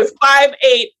someone who was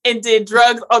 5'8" and did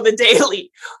drugs on the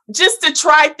daily just to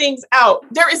try things out.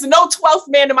 There is no 12th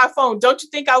man in my phone. Don't you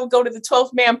think I would go to the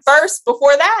 12th man first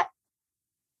before that?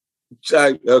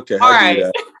 Okay. All right.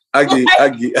 I give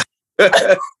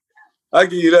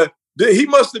you that. He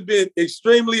must have been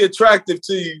extremely attractive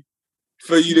to you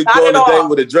for you to go on a date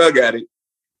with a drug addict.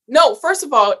 No, first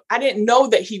of all, I didn't know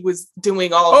that he was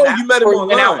doing all of that. You met him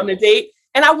online. Went out on a date,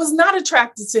 and I was not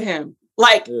attracted to him.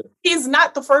 Like, he's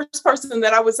not the first person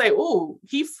that I would say, "Ooh,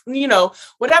 he,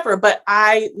 whatever." But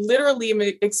I literally am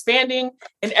expanding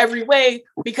in every way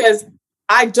because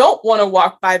I don't want to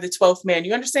walk by the 12th man.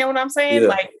 You understand what I'm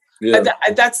saying?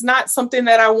 That's not something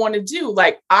that I want to do.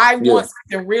 Like, I want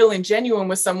something real and genuine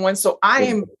with someone. So I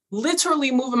am literally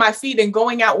moving my feet and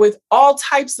going out with all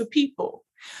types of people.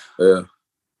 Yeah.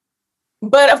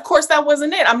 But of course, that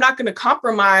wasn't it. I'm not going to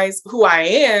compromise who I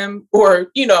am or,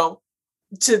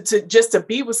 to just to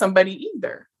be with somebody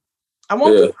either. I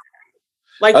won't do that.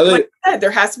 Like I said, there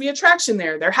has to be attraction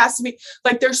there. There has to be,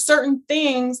 there's certain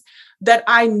things that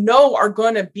I know are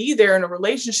going to be there in a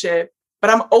relationship,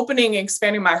 but I'm opening and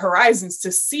expanding my horizons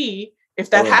to see if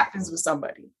that happens with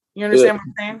somebody. You understand what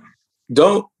I'm saying?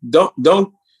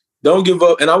 Don't give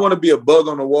up. And I want to be a bug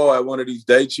on the wall at one of these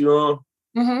dates you're on.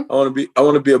 Mm-hmm. I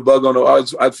want to be a bug on the wall.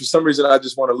 For some reason, I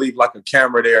just want to leave like a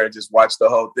camera there and just watch the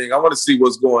whole thing. I want to see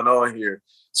what's going on here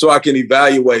so I can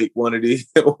evaluate one of these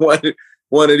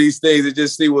things and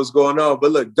just see what's going on.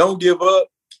 But look, don't give up.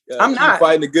 I'm not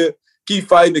fighting keep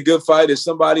fighting the good fight. There's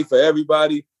somebody for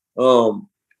everybody. Don't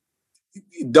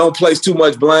place too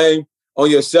much blame on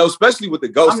yourself, especially with the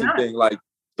ghosting thing.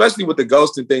 Especially with the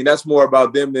ghosting thing, that's more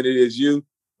about them than it is you.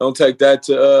 Don't take that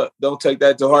to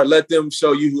heart. Let them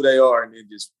show you who they are, and then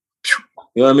just,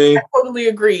 you know what I mean? I totally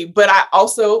agree, but I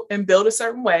also am built a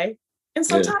certain way, and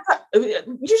sometimes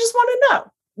you just want to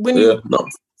know when you do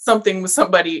something with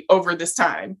somebody over this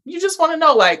time. You just want to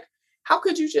know, how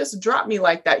could you just drop me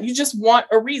like that? You just want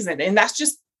a reason, and that's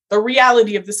just the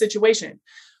reality of the situation.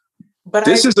 But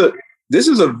this was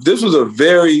a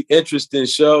very interesting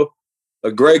show,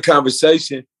 a great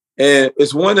conversation, and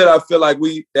it's one that I feel like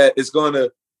that is going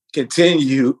to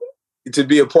continue to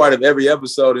be a part of every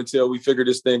episode until we figure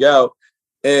this thing out.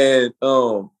 And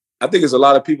I think there's a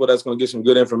lot of people that's going to get some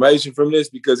good information from this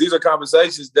because these are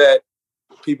conversations that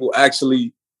people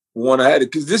actually want to have.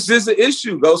 Because this is an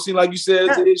issue. Ghosting, like you said,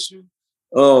 is an issue.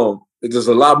 There's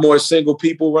a lot more single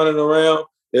people running around.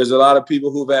 There's a lot of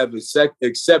people who have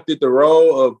accepted the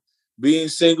role of being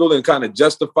single and kind of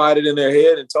justified it in their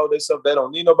head and told themselves they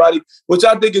don't need nobody, which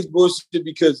I think is bullshit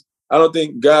because I don't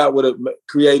think God would have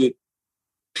created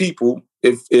people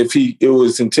if it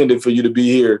was intended for you to be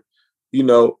here,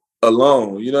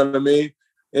 alone. You know what I mean?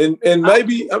 And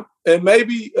maybe I don't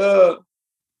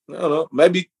know,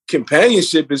 maybe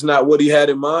companionship is not what he had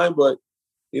in mind, but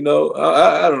I don't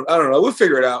know. We'll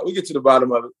figure it out. We'll get to the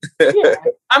bottom of it. Yeah.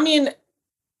 I mean,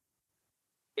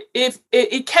 if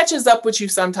it catches up with you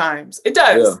sometimes, it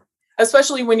does,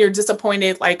 especially when you're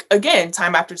disappointed, again,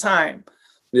 time after time.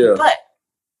 Yeah. But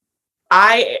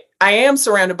I am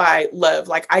surrounded by love.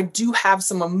 I do have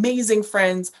some amazing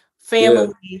friends,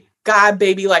 family, God,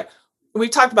 baby. We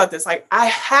talked about this. I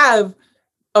have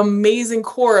amazing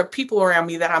core of people around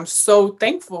me that I'm so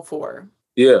thankful for.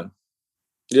 Yeah.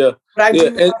 Yeah. But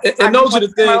and those are the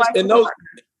things.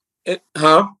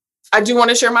 I do want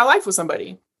to share my life with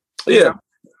somebody. Yeah.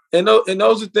 And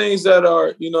those are things that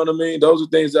are, you know what I mean? Those are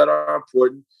things that are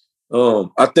important.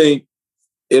 I think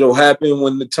it'll happen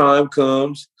when the time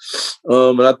comes.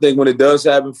 And I think when it does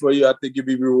happen for you, I think you'll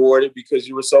be rewarded because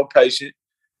you were so patient.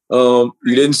 You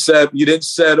didn't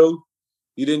settle.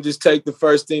 You didn't just take the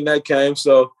first thing that came.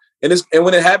 So, and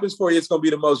when it happens for you, it's going to be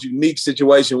the most unique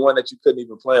situation, one that you couldn't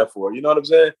even plan for. You know what I'm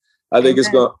saying? I think it's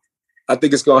going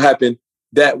to happen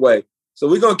that way. So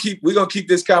we're going to keep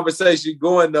this conversation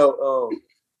going though.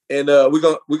 And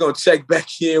we're going to check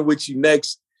back in with you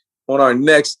next on our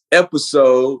next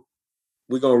episode.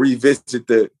 We're going to revisit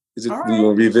the Is it we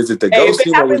gonna revisit the ghost? If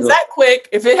it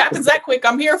happens that quick,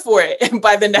 I'm here for it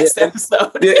by the next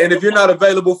episode. And if you're not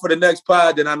available for the next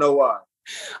pod, then I know why.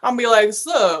 I'll be like,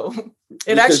 so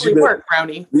it actually worked,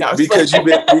 Brownie. No, because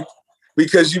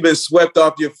you've been swept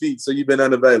off your feet, so you've been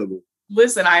unavailable.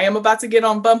 Listen, I am about to get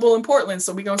on Bumble in Portland,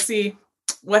 so we're gonna see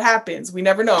what happens. We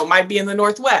never know. It might be in the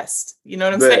Northwest. You know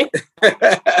what I'm saying?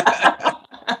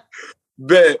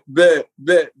 Bet.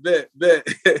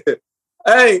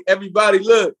 Hey, everybody,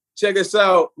 look, check us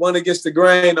out. One Against the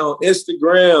Grain on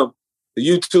Instagram. The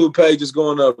YouTube page is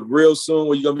going up real soon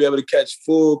where you're going to be able to catch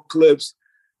full clips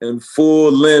and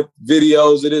full-length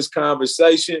videos of this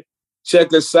conversation.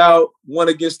 Check us out. One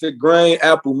Against the Grain,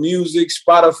 Apple Music,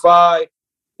 Spotify.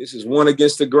 This is One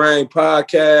Against the Grain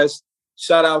podcast.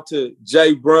 Shout out to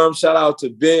Jay Brum. Shout out to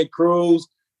Ben Cruz.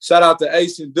 Shout out to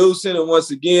Ace and Deucin. And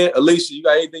once again, Alicia, you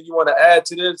got anything you want to add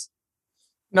to this?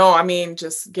 No, I mean,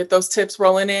 just get those tips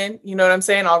rolling in. You know what I'm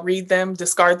saying? I'll read them,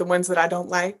 discard the ones that I don't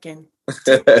like, and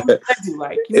I do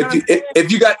like.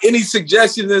 If you got any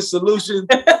suggestions and solutions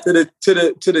to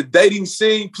the dating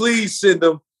scene, please send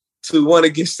them to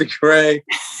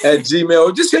oneagainstthegrain@gmail.com.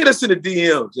 Or just hit us in the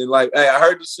DMs and like, hey, I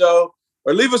heard the show,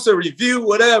 or leave us a review,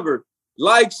 whatever.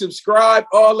 Like, subscribe,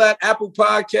 all that. Apple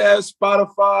Podcasts,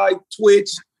 Spotify,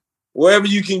 Twitch, wherever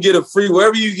you can get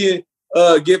wherever you can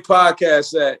get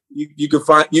podcasts at, you can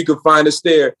find us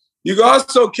there. You can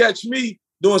also catch me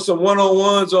doing some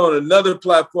one-on-ones on another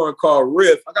platform called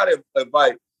Riff. I gotta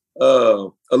invite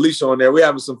Alicia on there. We're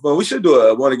having some fun. We should do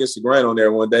a One Against the Grain on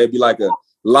there one day. It'd be like a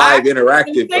live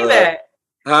interactive. You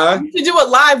should do a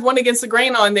live One Against the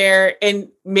Grain on there, and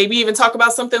maybe even talk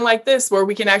about something like this where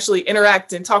we can actually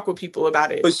interact and talk with people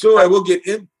about it. For sure, we'll get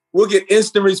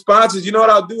instant responses. You know what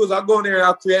I'll do is I'll go in there and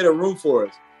I'll create a room for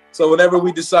us. So whenever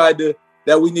we decide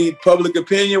that we need public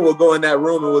opinion, we'll go in that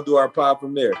room and we'll do our pod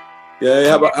from there.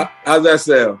 Yeah, how's that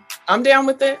sound? I'm down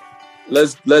with it.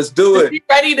 Let's do it. Be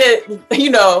ready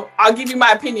to, I'll give you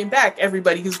my opinion back.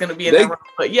 Everybody who's going to be in that room.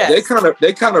 But yes,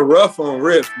 they kind of rough on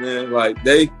Riff, man. Like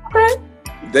they go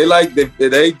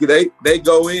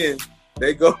in.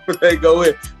 They go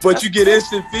in. But you get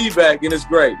instant feedback and it's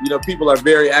great. People are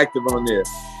very active on there.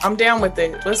 I'm down with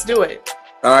it. Let's do it.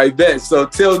 All right, bet. So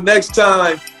till next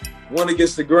time, One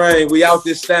Against the Grain. We out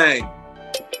this thing.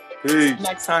 Peace.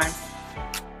 Next time.